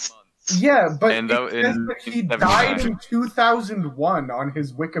 months. Yeah, but And it that- says in that he 79. died in 2001 on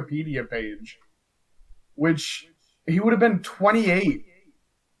his Wikipedia page, which he would have been 28.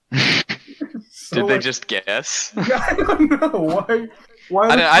 So, Did they like, just guess? I don't know why.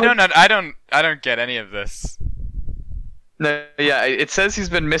 I don't get any of this. No, yeah, it says he's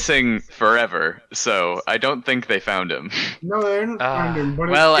been missing forever, so I don't think they found him. No, they didn't find him. But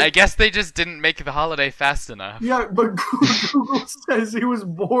Well, I guess they just didn't make the holiday fast enough. yeah, but Google says he was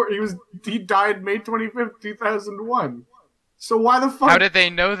born. He died May 25th, 2001. So why the fuck? How did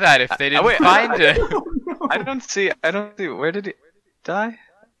they know that if they didn't wait, find it? I don't see. Where did he die?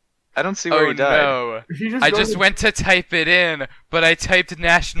 I don't see where Oh he died. no! If you I go just to- went to type it in, but I typed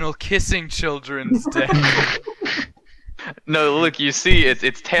National Kissing Children's Day. No, look, you see,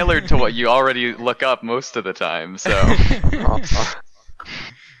 it's tailored to what you already look up most of the time. So.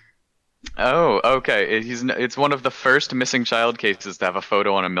 Oh, okay. It's one of the first missing child cases to have a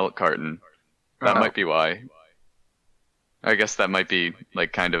photo on a milk carton. That might be why. I guess that might be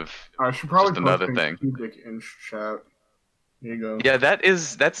like kind of. I should probably just another post thing. Cubic in chat. Here you go. Yeah,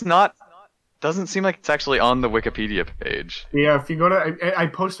 that's not. Doesn't seem like it's actually on the Wikipedia page. Yeah, if you go to, I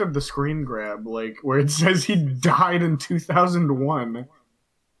posted the screen grab, like where it says he died in 2001.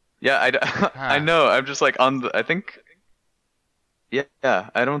 Yeah, I know. I'm just like on the. I think. Yeah,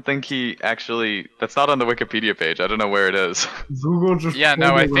 I don't think he actually. That's not on the Wikipedia page. I don't know where it is. Google just. Yeah, no,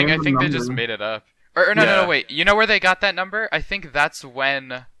 pulled I a think random they number. just made it up. Or no, Yeah. wait. You know where they got that number? I think that's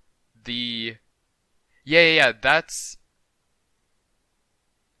when the... Yeah, that's...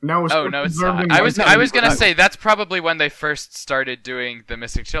 No, Oh, no, it's not. I was gonna say that's probably when they first started doing the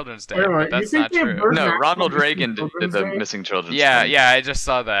Missing Children's Day, Wait, but you that's think not they true. observed No, National Ronald Missing Reagan did Children's the Day? missing children's. Yeah, thing. I just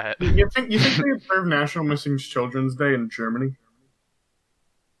saw that. You think they observe National Missing Children's Day in Germany?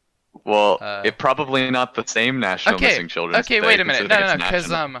 Well, Uh, it probably not the same National Missing Children's Day. Okay, wait a minute. considering No, it's because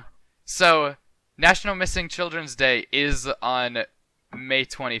national. so National Missing Children's Day is on May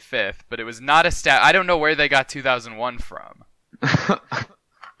 25th, but it was not I don't know where they got 2001 from.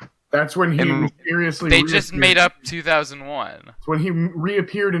 That's when he And mysteriously They just reappeared. made up 2001. It's when he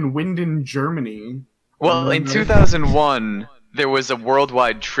reappeared in Winden, Germany. Well, in 2001, there was a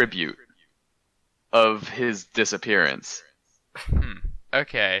worldwide tribute of his disappearance.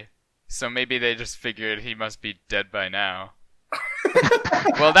 Okay. So maybe they just figured he must be dead by now.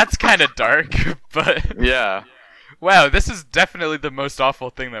 Well, that's kind of dark, but Yeah. wow, this is definitely the most awful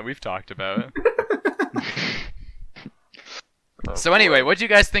thing that we've talked about. So anyway, what do you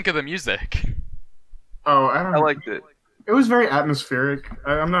guys think of the music? Oh, I don't I know. liked it. It was very atmospheric.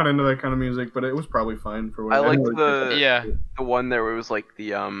 I'm not into that kind of music, but it was probably fine for what I liked know- Yeah. the one there where it was like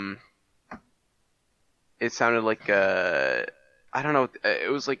the It sounded like I don't know.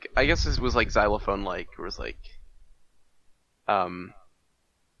 It was like, I guess it was like xylophone like. It was like I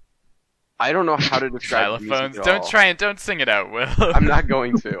don't know how to describe the Xylophones. music at all. Don't sing it out, Will. I'm not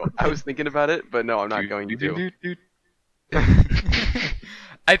going to. I was thinking about it, but no, I'm not going to.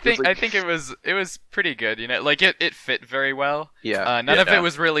 I think like- it was pretty good, you know, like it fit very well. Yeah. None of Yeah. it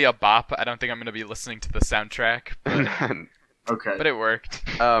was really a bop. I don't think I'm gonna be listening to the soundtrack, Okay. but it worked.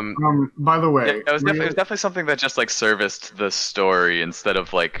 By the way, Yeah, it was definitely something that just like serviced the story instead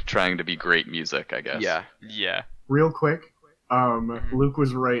of like trying to be great music, I guess. Yeah. Yeah. real quick, Luke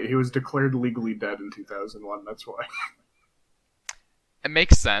was right. He was declared legally dead in 2001. That's why. It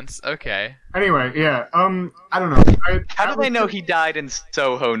makes sense. Okay. Anyway, yeah. I don't know. How do they know he died in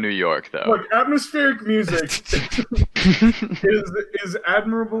Soho, New York, though? Look, atmospheric music is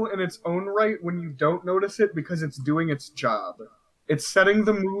admirable in its own right when you don't notice it because it's doing its job. It's setting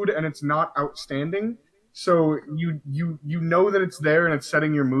the mood and it's not outstanding. So you know that it's there and it's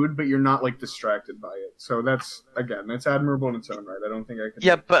setting your mood, but you're not like distracted by it. So that's it's admirable in its own right. I don't think I could.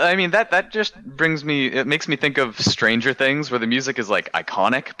 Yeah, but I mean that just it makes me think of Stranger Things, where the music is like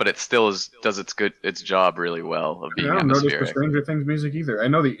iconic, but it still does its job really well of I being don't notice the atmospheric. Stranger Things music either. I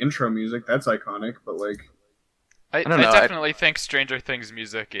know the intro music, that's iconic, but like I don't know, definitely think Stranger Things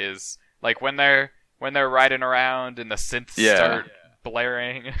music is like when they're riding around and the synths Yeah. start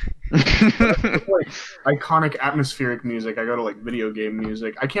blaring. like iconic atmospheric music. I go to like video game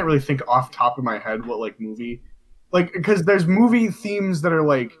music. I can't really think off top of my head what like movie, like because there's movie themes that are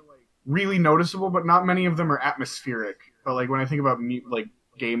like really noticeable, but not many of them are atmospheric. But like when I think about like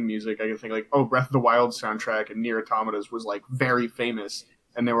game music, I can think like Breath of the Wild soundtrack and Nier Automata's was like very famous,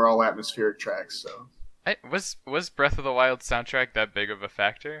 and they were all atmospheric tracks. So Was Breath of the Wild soundtrack that big of a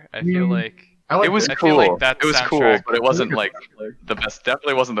factor? I feel like I like It was I cool. feel like that it was cool, soundtrack- but it wasn't like the best.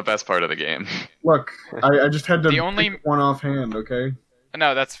 Definitely wasn't the best part of the game. Look, I just had to The only- pick one offhand. Okay.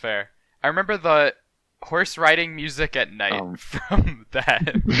 No, that's fair. I remember the horse riding music at night from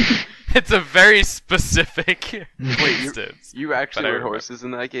that. It's a very specific instance. You actually But I rode remember. horses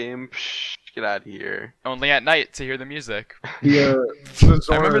in that game? Psh, get out of here. Only at night to hear the music. The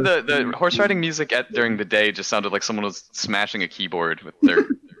I remember Zora- the horse riding music during the day just sounded like someone was smashing a keyboard with their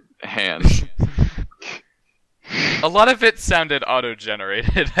hands. A lot of it sounded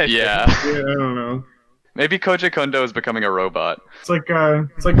auto-generated. I Yeah. Yeah, I don't know. Maybe Koji Kondo is becoming a robot. It's like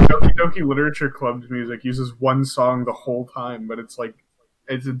Doki Doki Literature Club's music uses one song the whole time, but it's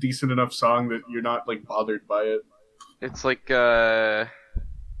a decent enough song that you're not like bothered by it. It's like Well,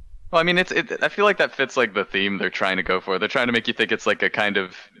 I mean, I feel like that fits like the theme they're trying to go for. They're trying to make you think it's like a kind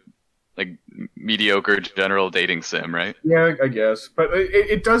of like mediocre general dating sim, right? Yeah, I guess, but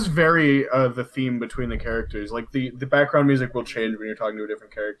it does vary the theme between the characters. Like the background music will change when you're talking to a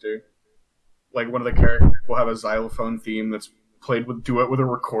different character. Like one of the characters will have a xylophone theme that's played with duet with a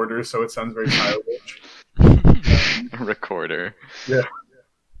recorder, so it sounds very childish. Recorder.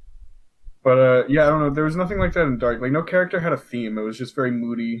 But yeah, I don't know. There was nothing like that in Dark. Like no character had a theme. It was just very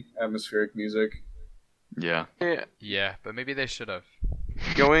moody, atmospheric music. Yeah. Yeah, but maybe they should have.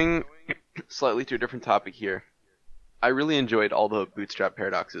 going slightly to a different topic here. I really enjoyed all the bootstrap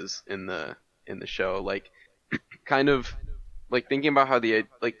paradoxes in the show. Like, kind of like thinking about the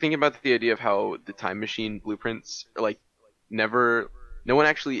idea of how the time machine blueprints are, like no one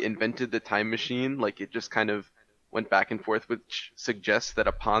actually invented the time machine. Like it just kind of went back and forth, which suggests that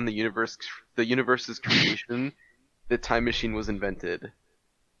upon the universe the universe's creation, the time machine was invented.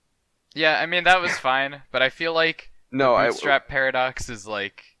 Yeah, I mean, that was fine, but I feel like No, the bootstrap paradox is,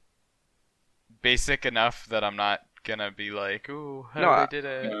 like, basic enough that I'm not gonna be like, ooh, how they did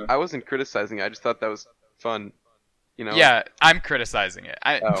it. I wasn't criticizing it. I just thought that was fun. You know? Yeah, I'm criticizing it.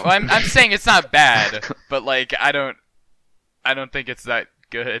 I'm saying it's not bad, but, like, I don't think it's that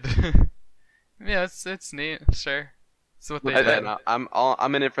good. Yeah, it's neat, sure. It's what they did.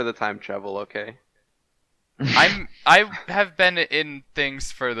 I'm in it for the time travel, okay? I have been in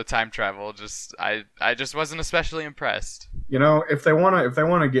things for the time travel. Just I just wasn't especially impressed. You know, if they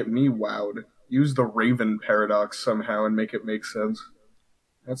wanna get me wowed, use the Raven paradox somehow and make it make sense.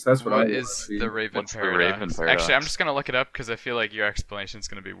 That's what is the Raven paradox? The Raven paradox? Actually, I'm just gonna look it up because I feel like your explanation is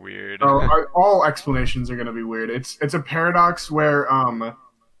gonna be weird. Oh, all explanations are gonna be weird. It's a paradox where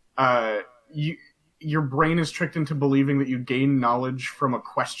your brain is tricked into believing that you gain knowledge from a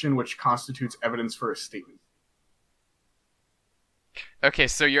question which constitutes evidence for a statement. Okay,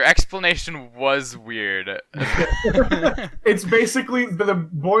 so your explanation was weird. It's basically the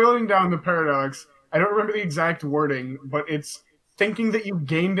boiling down the paradox. I don't remember the exact wording, but it's thinking that you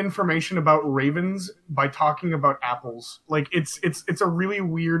gained information about ravens by talking about apples. Like it's a really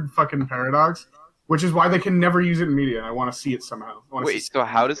weird fucking paradox, which is why they can never use it in media. And I want to see it somehow. Wait, so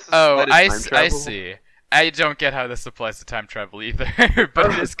how does this Oh, apply to time travel? I see. I don't get how this applies to time travel either,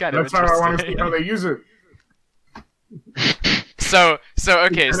 but it is kind of That's interesting. how I want to see how they use it. So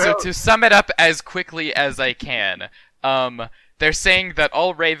to sum it up as quickly as I can, they're saying that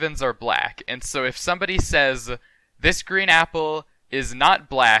all ravens are black, and so if somebody says this green apple is not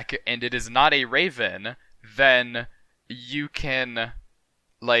black and it is not a raven, then you can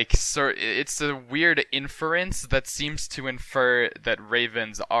it's a weird inference that seems to infer that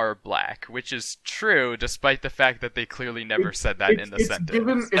ravens are black, which is true despite the fact that they clearly never said that in the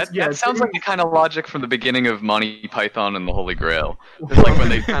sentence. That sounds like the kind of logic from the beginning of Monty Python and the Holy Grail. It's like when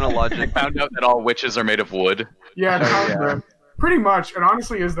they kind of found out that all witches are made of wood. Yeah, pretty much. It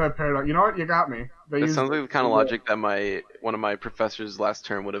honestly is that paradox. You know what? You got me. That sounds like the kind of logic that one of my professors last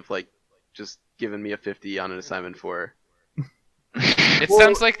term would have just given me a 50 on an assignment for. It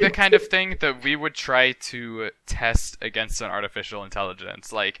sounds like the kind of thing that we would try to test against an artificial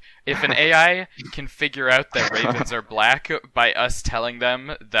intelligence. Like, if an AI can figure out that ravens are black by us telling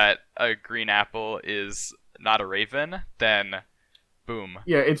them that a green apple is not a raven, then boom.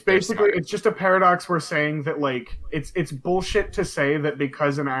 Yeah, it's basically, it's just a paradox we're saying that, like, it's bullshit to say that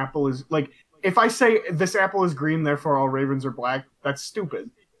because an apple is, like, if I say this apple is green, therefore all ravens are black, that's stupid.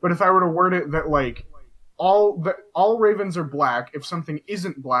 But if I were to word it that, like, all ravens are black. If something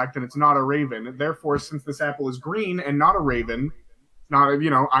isn't black, then it's not a raven. Therefore, since this apple is green and not a raven,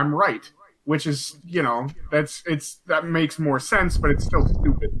 I'm right. Which is, that makes more sense, but it's still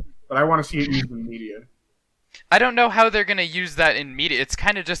stupid. But I want to see it used in media. I don't know how they're gonna use that in media. It's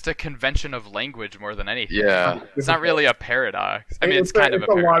kind of just a convention of language more than anything. Yeah, it's not really a paradox. I mean, it's kind of a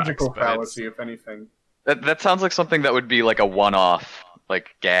paradox, logical fallacy, if anything. That sounds like something that would be like a one-off.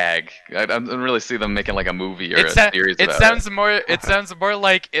 Gag. I don't really see them making like a movie or a series. It sounds more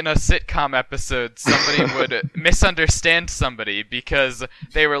like in a sitcom episode somebody would misunderstand somebody because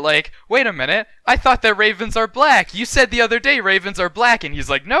they were like, "Wait a minute, I thought that ravens are black. You said the other day ravens are black," and he's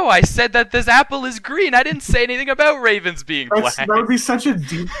like, "No, I said that this apple is green. I didn't say anything about ravens being black." That would be such a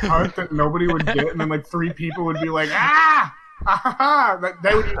deep cut that nobody would get, and then like 3 people would be like, "Ah,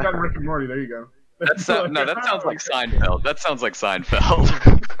 They would use that in Rick and Morty. There you go. That sounds like Seinfeld. That sounds like Seinfeld.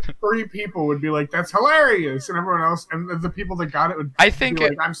 3 people would be like, "That's hilarious," and everyone else, and the people that got it would. I think be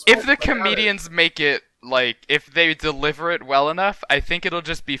like, I'm so if the comedians make it if they deliver it well enough, I think it'll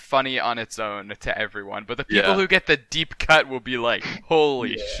just be funny on its own to everyone. But the people who get the deep cut will be like,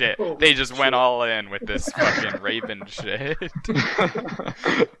 "Holy shit! They just went all in with this fucking Raven shit."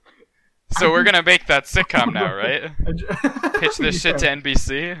 So we're gonna make that sitcom now, right? Pitch this shit to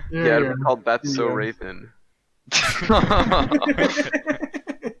NBC. Yeah, it'll be called That's So Raven.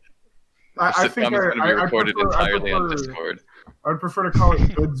 I think it's going to be recorded entirely on Discord. I would prefer to call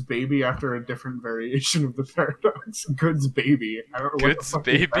it Goods Baby after a different variation of the paradox. Goods Baby. I don't know Goods what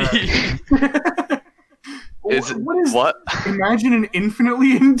Baby. What? Imagine an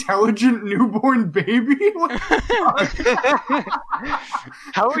infinitely intelligent newborn baby?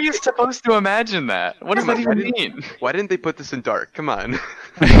 How are you supposed to imagine that? What does that even mean? Why didn't they put this in Dark? Come on.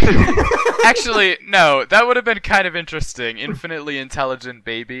 Actually, no. That would have been kind of interesting. Infinitely intelligent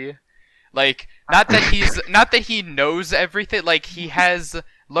baby. Like, not that he knows everything. Like, he has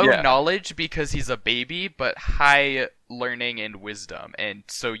low knowledge because he's a baby, but high learning and wisdom. And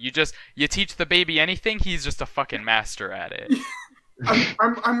so you teach the baby anything, he's just a fucking master at it.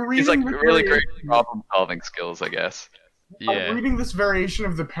 I'm reading. He's like the really great variation- problem-solving skills, I guess. Yeah. I'm reading this variation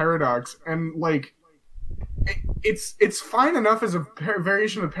of the paradox, and like, it's fine enough as a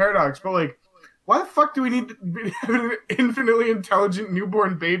variation of the paradox, but like, why the fuck do we need an infinitely intelligent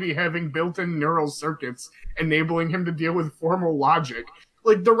newborn baby having built-in neural circuits enabling him to deal with formal logic?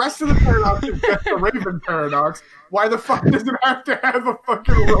 Like, the rest of the paradox is just the Raven paradox. Why the fuck does it have to have a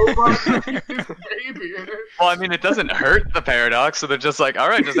fucking robot baby in it? Well, I mean, it doesn't hurt the paradox, so they're just like, all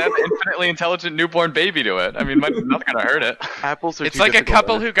right, just add an infinitely intelligent newborn baby to it. I mean, nothing's gonna hurt it. Apples are It's too like a difficult to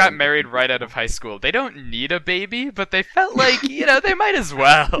couple who got understand. married right out of high school. They don't need a baby, but they felt like, they might as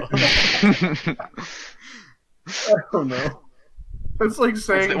well. I don't know. That's like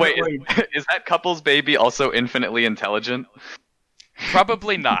saying, Wait, like, is that couple's baby also infinitely intelligent?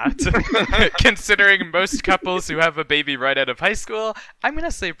 Probably not. Considering most couples who have a baby right out of high school, I'm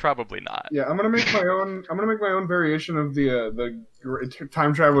gonna say probably not. yeah, I'm gonna make my own variation of the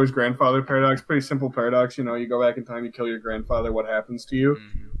time traveler's grandfather paradox. Pretty simple paradox, you go back in time, you kill your grandfather, what happens to you?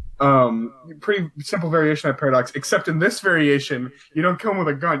 Pretty simple variation of paradox, except in this variation, you don't kill him with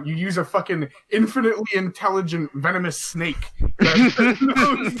a gun. You use a fucking infinitely intelligent venomous snake that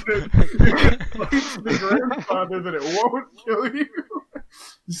knows that the grandfather that it won't kill you.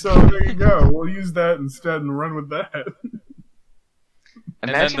 So there you go. We'll use that instead and run with that.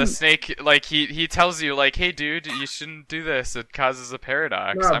 And then the snake, like, he tells you, like, hey dude, you shouldn't do this, it causes a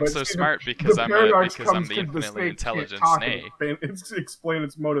paradox. Yeah, I'm but so see, smart the because I'm paradox the comes 'cause infinitely snake intelligent can't talk snake. and explain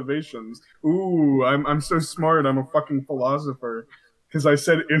its motivations. Ooh, I'm so smart. I'm a fucking philosopher because I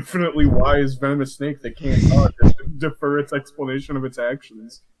said infinitely wise venomous snake that can't talk. Just defer its explanation of its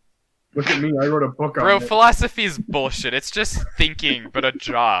actions. Look at me. I wrote a book on Bro, it. philosophy is bullshit. It's just thinking, but a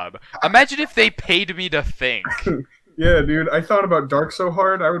job. Imagine if they paid me to think. Yeah, dude. I thought about Dark so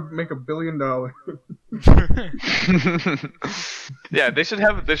hard, I would make $1 billion. Yeah, they should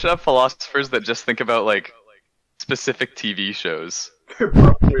have philosophers that just think about like specific TV shows. They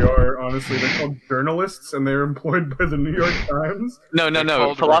probably are, honestly. They're called journalists, and they're employed by the New York Times. No. They're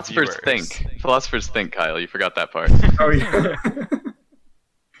called Philosophers reviewers. think. Philosophers think, Kyle. You forgot that part. Oh yeah.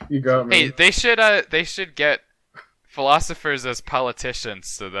 You got me. Hey, they should get philosophers as politicians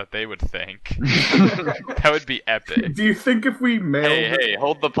so that they would think. That would be epic. Do you think if we mailed? Hey,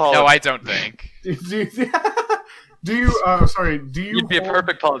 hold the poll. No, I don't think. Do you? Sorry. Do you? You'd be a hold-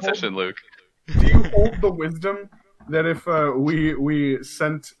 perfect politician, Luke. Do you hold the wisdom that if we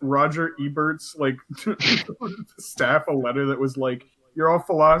sent Roger Ebert's staff a letter that was like, "You're all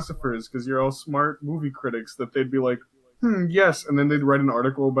philosophers because you're all smart movie critics," that they'd be like, yes, and then they'd write an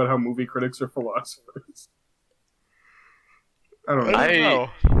article about how movie critics are philosophers. I don't know. I don't know.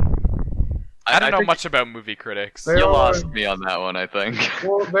 I don't know think much about movie critics. They You all- lost me on that one, I think.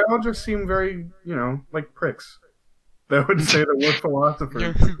 Well, they all just seem very, like pricks. That would say that we're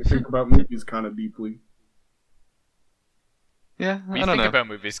philosophers. We think about movies kind of deeply. Yeah, We think about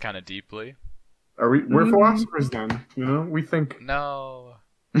movies kind of deeply. We're philosophers then. We think. No.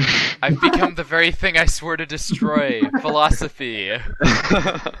 I've become the very thing I swore to destroy. Philosophy.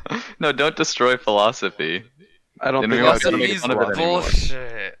 No, don't destroy philosophy. I don't Then think we I also would make Philosophy is fun of it anymore.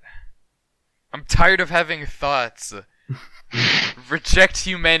 bullshit. I'm tired of having thoughts. Reject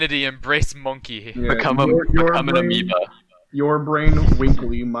humanity, embrace monkey. Yeah, Become an brain, amoeba. Your brain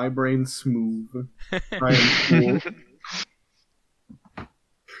winkly, my brain smooth. I am cool.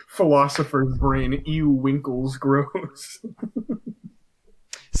 Philosopher's brain, ew, winkles, gross.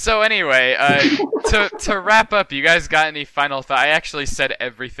 So anyway, to wrap up, you guys got any final thought? I actually said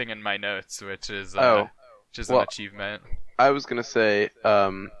everything in my notes, which is an achievement. I was gonna say,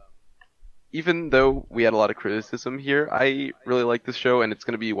 even though we had a lot of criticism here, I really like this show, and it's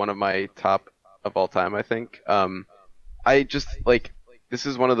gonna be one of my top of all time. I think. I just this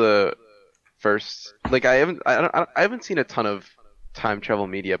is one of the first. I haven't seen a ton of time travel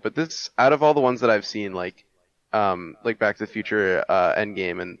media, but this, out of all the ones that I've seen, like Back to the Future,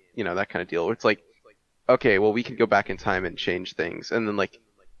 Endgame, and that kind of deal, where it's like, okay, well, we can go back in time and change things, and then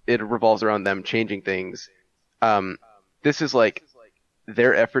it revolves around them changing things. This is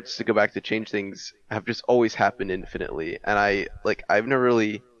their efforts to go back to change things have just always happened infinitely, and I've never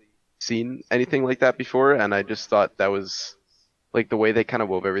really seen anything like that before, and I just thought that was the way they kind of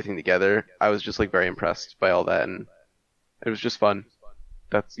wove everything together. I was just very impressed by all that, and it was just fun.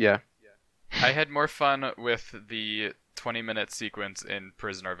 I had more fun with the 20-minute sequence in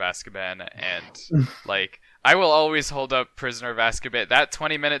Prisoner of Azkaban, and I will always hold up Prisoner of Azkaban. That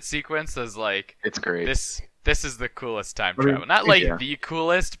 20-minute sequence is It's great. This is the coolest time I mean, travel. Not yeah. the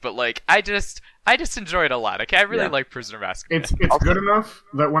coolest, but I just enjoy it a lot. I really like Prisoner of Azkaban. It's good enough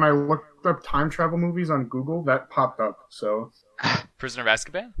that when I looked up time travel movies on Google, that popped up. So Prisoner of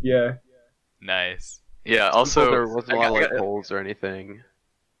Azkaban? Yeah. Nice. Yeah. Also, there wasn't a lot of like holes or anything.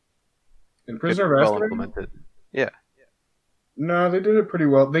 In Prisoner of Well Azkaban? implemented. Yeah. No, they did it pretty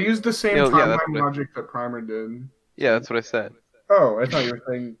well. They used the same Yeah, timeline that's what I- logic that Primer did. Yeah, that's what I said. Oh, I thought you were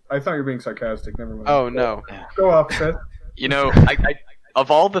saying. I thought you were being sarcastic. Never mind. Oh no. Go off, Seth. you know, I of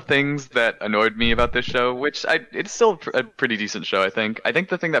all the things that annoyed me about this show, it's still a pretty decent show, I think. I think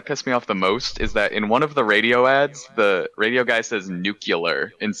the thing that pissed me off the most is that in one of the radio ads, the radio guy says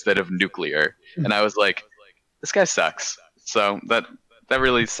nuclear instead of nuclear, and I was like, this guy sucks. So that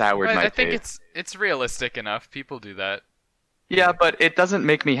really soured my I think taste. it's realistic enough. People do that. Yeah, but it doesn't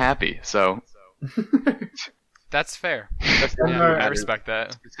make me happy. So That's fair. That's Yeah, Yeah, I matters. respect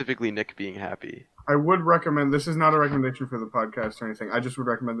that. Specifically Nick being happy. I would recommend. This is not a recommendation for the podcast or anything. I just would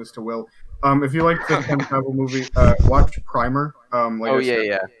recommend this to Will. If you like the time travel movie, watch Primer. Like Oh I said,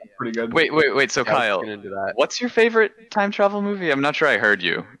 yeah. it's pretty good. wait. So Yeah, I was Kyle, getting into that. what's your favorite time travel movie? I'm not sure I heard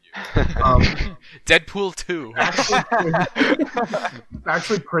you. Um, Deadpool 2.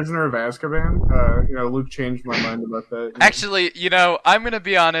 actually, Prisoner of Azkaban. Luke changed my mind about that. Actually, I'm gonna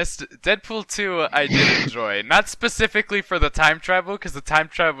be honest. Deadpool 2 I did enjoy. Not specifically for the time travel, because the time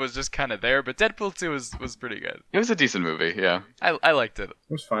travel was just kind of there, but Deadpool 2 was pretty good. It was a decent movie, yeah. I liked it. It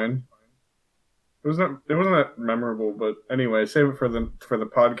was fine. It wasn't that memorable, but anyway, save it for the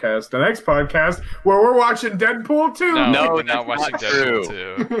podcast. The next podcast where we're watching Deadpool 2. No, we're not that's watching not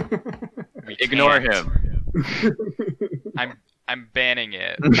Deadpool 2. We Ignore can't. him. I'm banning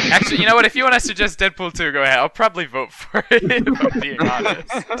it. Actually, you know what? If you want to suggest Deadpool 2, go ahead. I'll probably vote for it, if I'm being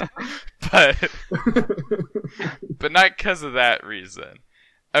honest. But not because of that reason.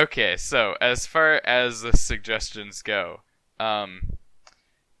 Okay, so as far as the suggestions go,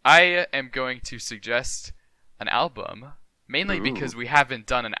 I am going to suggest an album, mainly because we haven't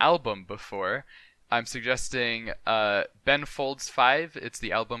done an album before. I'm suggesting Ben Folds 5. It's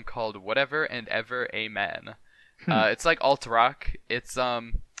the album called Whatever and Ever Amen. It's like alt rock. It's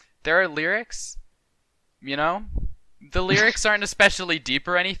there are lyrics, the lyrics aren't especially deep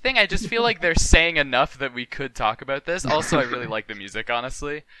or anything. I just feel like they're saying enough that we could talk about this. Also, I really like the music,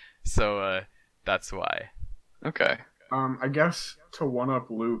 honestly, so that's why. Okay. I guess to one up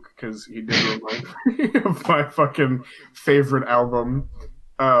Luke, because he did remind me of my fucking favorite album.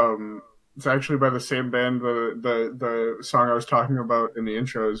 It's actually by the same band. The song I was talking about in the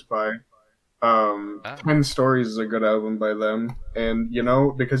intro is by 10 Stories is a good album by them. And,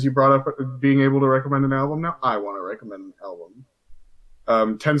 because you brought up being able to recommend an album, now I want to recommend an album.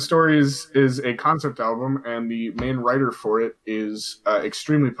 10 Stories is a concept album, and the main writer for it is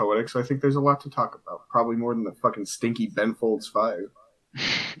extremely poetic, so I think there's a lot to talk about. Probably more than the fucking stinky Ben Folds 5.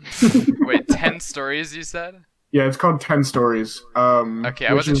 Wait, 10 stories you said? Yeah, it's called 10 Stories. Okay,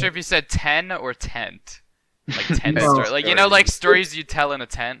 I wasn't sure if you said 10 or tent. Like 10 No. stories. Like, like stories you tell in a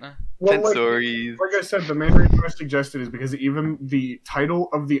tent? Well, 10 stories. Like I said, the main reason I suggested is because even the title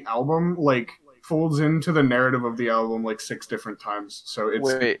of the album, folds into the narrative of the album 6 different times. So it's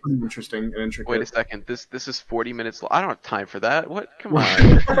Wait. pretty interesting and intricate. Wait a second. This is 40 minutes long. I don't have time for that. What? Come on.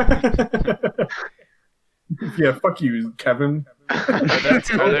 Yeah, fuck you, Kevin. Are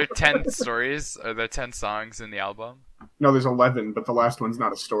there 10 stories? Are there 10 songs in the album? No, there's 11, but the last one's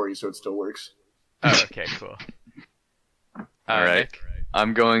not a story, so it still works. Oh, okay, cool. All right. Nick?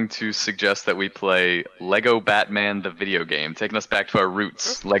 I'm going to suggest that we play Lego Batman the video game, taking us back to our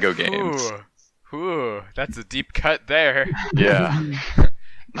roots, Lego games. Ooh, that's a deep cut there. Yeah.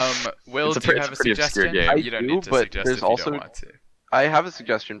 Will, It's a do you pretty- have a it's a pretty obscure suggestion? game. You don't I do, need to but suggest there's if you also- don't want to. I have a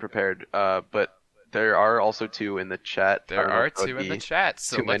suggestion prepared, but there are also 2 in the chat. I There don't know are if that 2 would in the be chat,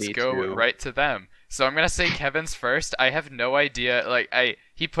 so too let's many go to- right to them. So I'm gonna say Kevin's first. I have no idea.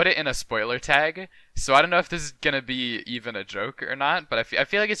 He put it in a spoiler tag, so I don't know if this is gonna be even a joke or not. But I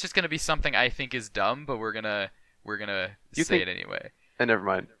feel like it's just gonna be something I think is dumb, but we're gonna You say think- it anyway. never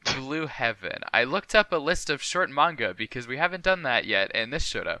mind. Blue Heaven. I looked up a list of short manga because we haven't done that yet, and this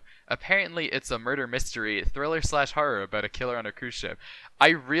showed up. Apparently, it's a murder mystery thriller/horror about a killer on a cruise ship. I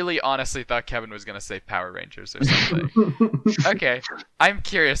really honestly thought Kevin was gonna say Power Rangers or something. Okay, I'm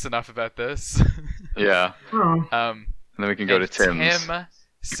curious enough about this. Yeah. Oh. And then we can go to Tim's. Tim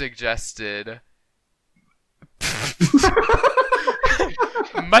suggested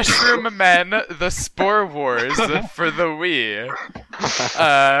Mushroom Men: The Spore Wars for the Wii.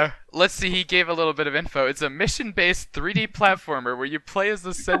 Let's see, he gave a little bit of info. It's a mission-based 3D platformer where you play as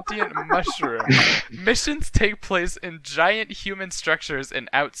a sentient mushroom. Missions take place in giant human structures and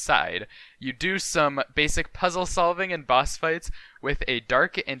outside. You do some basic puzzle solving and boss fights with a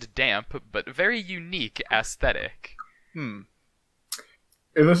dark and damp but very unique aesthetic.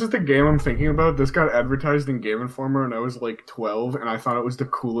 And this is the game I'm thinking about. This got advertised in Game Informer when I was like 12, and I thought it was the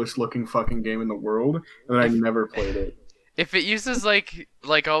coolest looking fucking game in the world, and then I never played it. If it uses like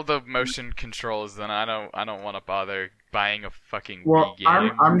all the motion controls, then I don't want to bother buying a fucking Wii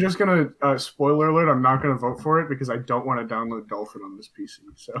game. I'm just gonna spoiler alert. I'm not gonna vote for it because I don't want to download Dolphin on this PC.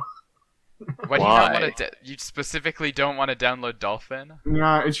 So. Why do you not want to? You specifically don't want to download Dolphin?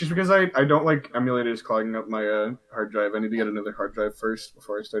 Nah, it's just because I don't like emulators clogging up my hard drive. I need to get another hard drive first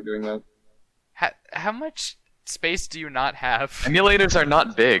before I start doing that. How much space do you not have? Emulators are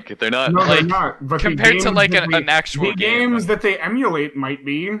not big. They're not. No, like, they're not. But compared to like an actual the game. games that they emulate might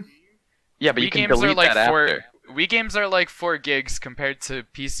be. Yeah, but Wii you can games delete are like that 4. after. Wii games are like 4 gigs compared to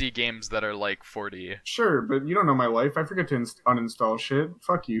PC games that are like 40. Sure, but you don't know my life. I forget to uninstall shit.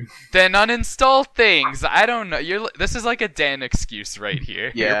 Fuck you. Then uninstall things. I don't know. This is like a Dan excuse right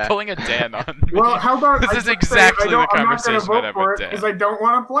here. Yeah. You're pulling a Dan on me. Well, how about This is exactly the conversation I'm I'd not have gonna vote for with it Dan. because I don't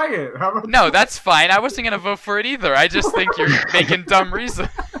want to play it. How about No, that's fine. I wasn't gonna vote for it either. I just think you're making dumb reasons.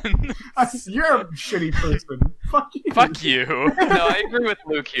 You're a shitty person. Fuck you. Fuck you. No, I agree with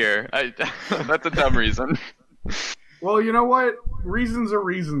Luke here. That's a dumb reason. Well, you know what? Reasons are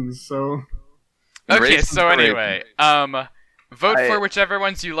reasons, so... Okay, Raisins so are anyway, vote for whichever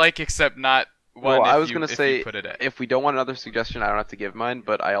ones you like, except not one. Well, I if was you- gonna if say you put it at. if we don't want another suggestion, I don't have to give mine,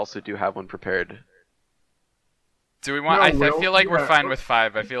 but I also do have one prepared. Do we want? No, I Will, feel like we're yeah. fine with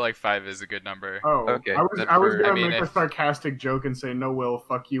 5. I feel like 5 is a good number. Oh, Okay, I was then gonna I mean, make a if- sarcastic joke and say, no, Will,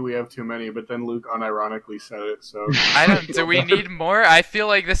 fuck you, we have too many, but then Luke unironically said it, so... I don't. Do we need more? I feel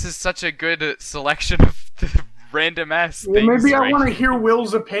like this is such a good selection of random ass Well, things. maybe I right want to here. hear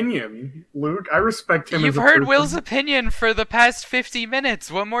Will's opinion, Luke. I respect him You've as a heard person. Will's opinion for the past 50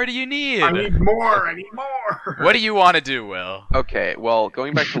 minutes. What more do you need? I need more, I need more! What do you want to do, Will? Okay, well,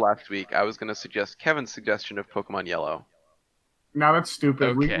 going back to last week, I was gonna suggest Kevin's suggestion of Pokemon Yellow. Now that's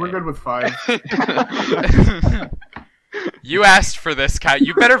stupid. Okay. We're good with 5. You asked for this, Kyle.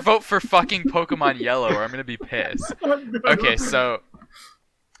 You better vote for fucking Pokemon Yellow, or I'm gonna be pissed. Okay, so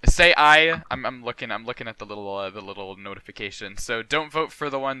say I'm looking at the little notification. So don't vote for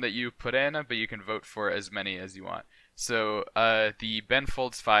the one that you put in, but you can vote for as many as you want. So the Ben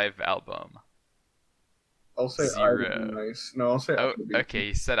Folds 5 album. I'll say I to be nice. No, I'll say I Oh, to be okay.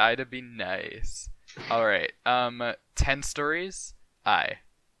 You said I to be nice. All right. 10 stories. I.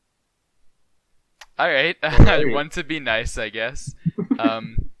 All right. Alright. 1 to be nice, I guess.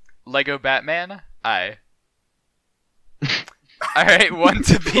 Lego Batman. I. All right. 1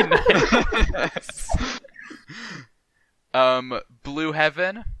 to be nice. Blue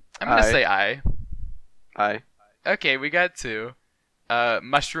Heaven. I'm gonna say I. Aye. Okay, we got 2.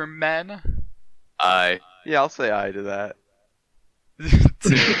 Mushroom Men. Yeah, I'll say aye to that.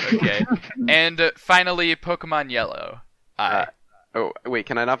 2. Okay. And finally, Pokemon Yellow. I. Oh, wait,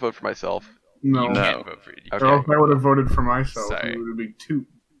 can I not vote for myself? No. You No. can't vote for it. You Okay. Or if I would have voted for myself, Sorry. it would be 2.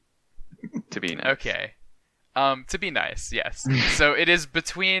 To be nice. Okay. To be nice, yes. So it is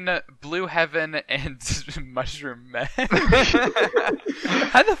between Blue Heaven and Mushroom Man.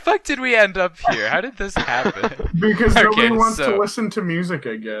 How the fuck did we end up here? How did this happen? Because nobody Okay, wants so- to listen to music,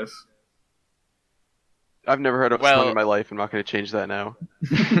 I guess. I've never heard of Well- song in my life. I'm not going to change that now.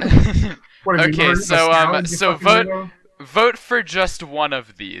 What, have you Okay, heard so, the sound, you so fucking vote- weirdo? Vote for just one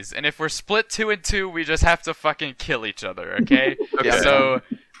of these, and if we're split 2 and 2, we just have to fucking kill each other, okay? Okay. So,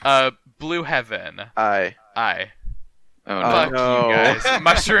 Blue Heaven. Aye. I. Oh Fuck no. no. you guys.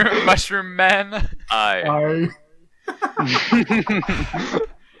 Mushroom Men. I.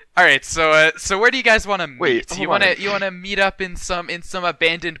 Alright, so where do you guys want to meet? Wait, you hold on. want to meet up in some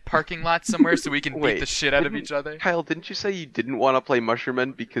abandoned parking lot somewhere so we can beat Wait, the shit out of each other? Kyle, didn't you say you didn't want to play Mushroom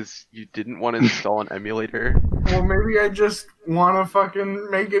Men because you didn't want to install an emulator? Well, maybe I just want to fucking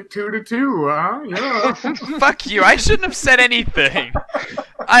make it 2 to 2, huh? Yeah. Fuck you! I shouldn't have said anything.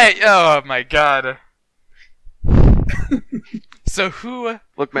 Oh my god. So who?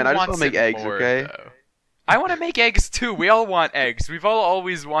 Look, man, I just wants want to make it eggs, more, okay? though? I want to make eggs too. We all want eggs. We've all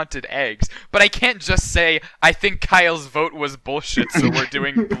always wanted eggs. But I can't just say I think Kyle's vote was bullshit, so we're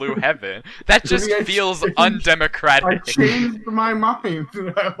doing Blue Heaven. That just Maybe I feels changed- undemocratic. I changed my mind.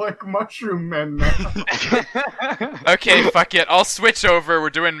 I like Mushroom Men now. Okay, fuck it. I'll switch over. We're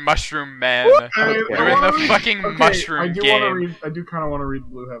doing Mushroom Man. I We're doing wanna the read- fucking okay, mushroom I do game. Wanna read, I do kind of want to read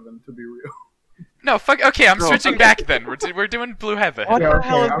Blue Heaven, to be real. No, fuck. Okay, I'm No, switching okay. back then. We're doing Blue Heaven. What the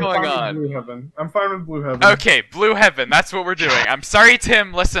hell is I'm going fine on? With Blue Heaven. I'm fine with Blue Heaven. Okay, Blue Heaven. That's what we're doing. I'm sorry,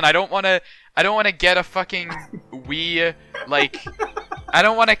 Tim. Listen, I don't want to get a fucking Wii. Like, I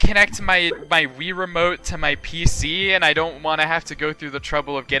don't want to connect my Wii remote to my PC, and I don't want to have to go through the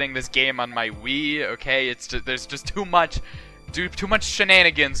trouble of getting this game on my Wii. Okay, there's just too much too much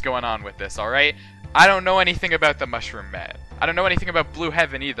shenanigans going on with this, alright? I don't know anything about the Mushroom Man. I don't know anything about Blue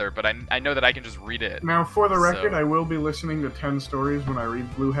Heaven either, but I know that I can just read it. Now, for the record, I will be listening to 10 stories when I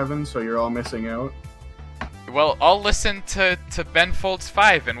read Blue Heaven, so you're all missing out. Well, I'll listen to Ben Folds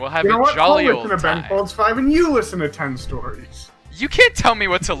 5, and we'll have You know a what? jolly I'll old listen to time. Ben Folds 5, and you listen to 10 stories. You can't tell me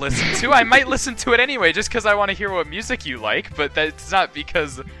what to listen to. I might listen to it anyway, just because I want to hear what music you like, but that's not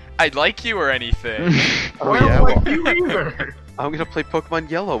because I like you or anything. Oh, I yeah, don't like well, you either. I'm gonna play Pokemon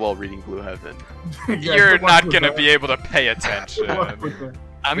Yellow while reading Blue Heaven. Yeah, You're good luck not with gonna that. be able to pay attention. Good luck with that.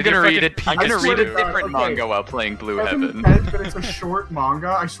 I'm With gonna your read fucking it. I'm gonna Pikachu. read a Okay. different manga while playing Blue Kevin Heaven. said that it's a short manga.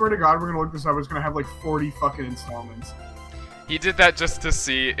 I swear to God, we're gonna look this up. It's gonna have like 40 fucking installments. He did that just to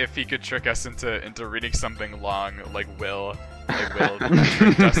see if he could trick us into reading something long, like Will. Like Will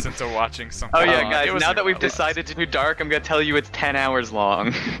tricked us into watching something Oh yeah, long. guys. It was Now that we've really decided to do dark, I'm gonna tell you it's 10 hours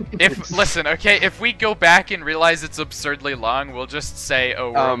long. Listen, okay, if we go back and realize it's absurdly long, we'll just say,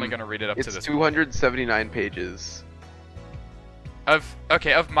 oh, we're only gonna read it up to It's this 279 pages. point. Of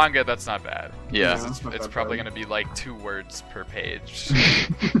manga, that's not bad. Yeah. Yeah. That's not It's that probably bad. gonna be like 2 words per page.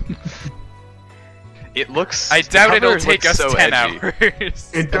 It looks. I the doubt it'll cover take looks us so 10 edgy.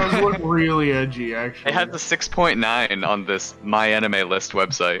 hours. It does look really edgy, actually. It has a 6.9 on this My Anime List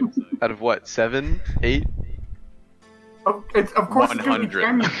website. Out of what? 7? 8? Of course, it's gonna be 100.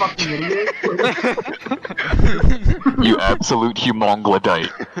 10, you fucking idiot. You absolute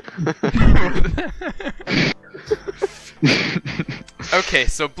humonglodyte. Okay,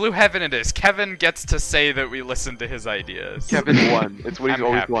 so Blue Heaven it is. Kevin gets to say that we listen to his ideas. Kevin won. It's what he's I'm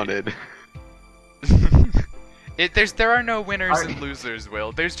always happy. wanted. There are no winners and losers,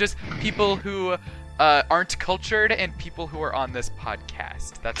 Will. There's just people who aren't cultured and people who are on this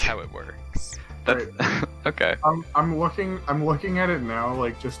podcast. That's how it works. That's okay. I'm looking at it now,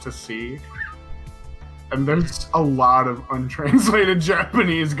 like just to see, and there's a lot of untranslated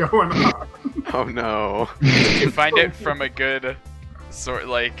Japanese going on. Oh no. Did you find it from a good sort,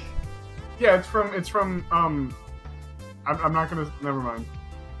 like? Yeah, it's from I'm not gonna. Never mind.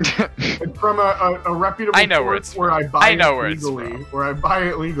 It's from a reputable I know where source it's where I from. buy I know it where it's legally. from. Where I buy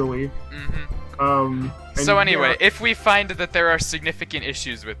it legally. And So anyway, if we find that there are significant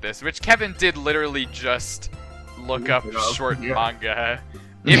issues with this, which Kevin did literally just look up Look it up, short yeah. manga,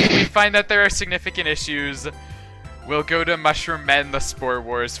 if we find that there are significant issues, we'll go to Mushroom Men: The Spore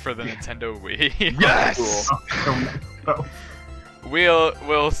Wars for the Nintendo Wii. Yes.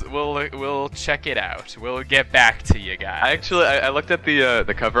 We'll check it out. We'll get back to you guys. I looked at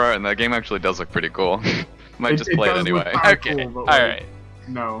the cover art and the game actually does look pretty cool. Might just play it does look anyway. kinda Okay, cool, but, like, alright.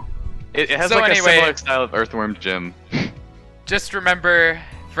 No. It has So like anyway- a similar style of Earthworm Jim. Just remember,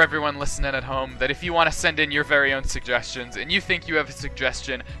 for everyone listening at home, that if you want to send in your very own suggestions, and you think you have a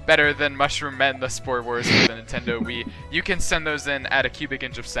suggestion better than Mushroom Men: The Spore Wars for the Nintendo Wii, you can send those in at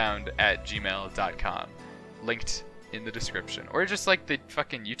acubicinchofsound@gmail.com. Linked in the description. Or just like the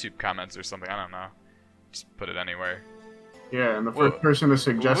fucking YouTube comments or something, I don't know. Just put it anywhere. Yeah, and the Will- first person to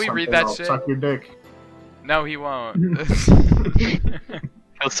suggest will we read something, that I'll shit? suck your dick. No, he won't.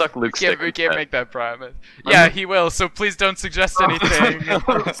 He'll suck Luke's we dick. can't instead. make that promise. Yeah, he will, so please don't suggest anything.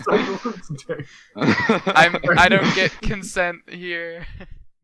 I'll suck Luke's dick. I don't get consent here.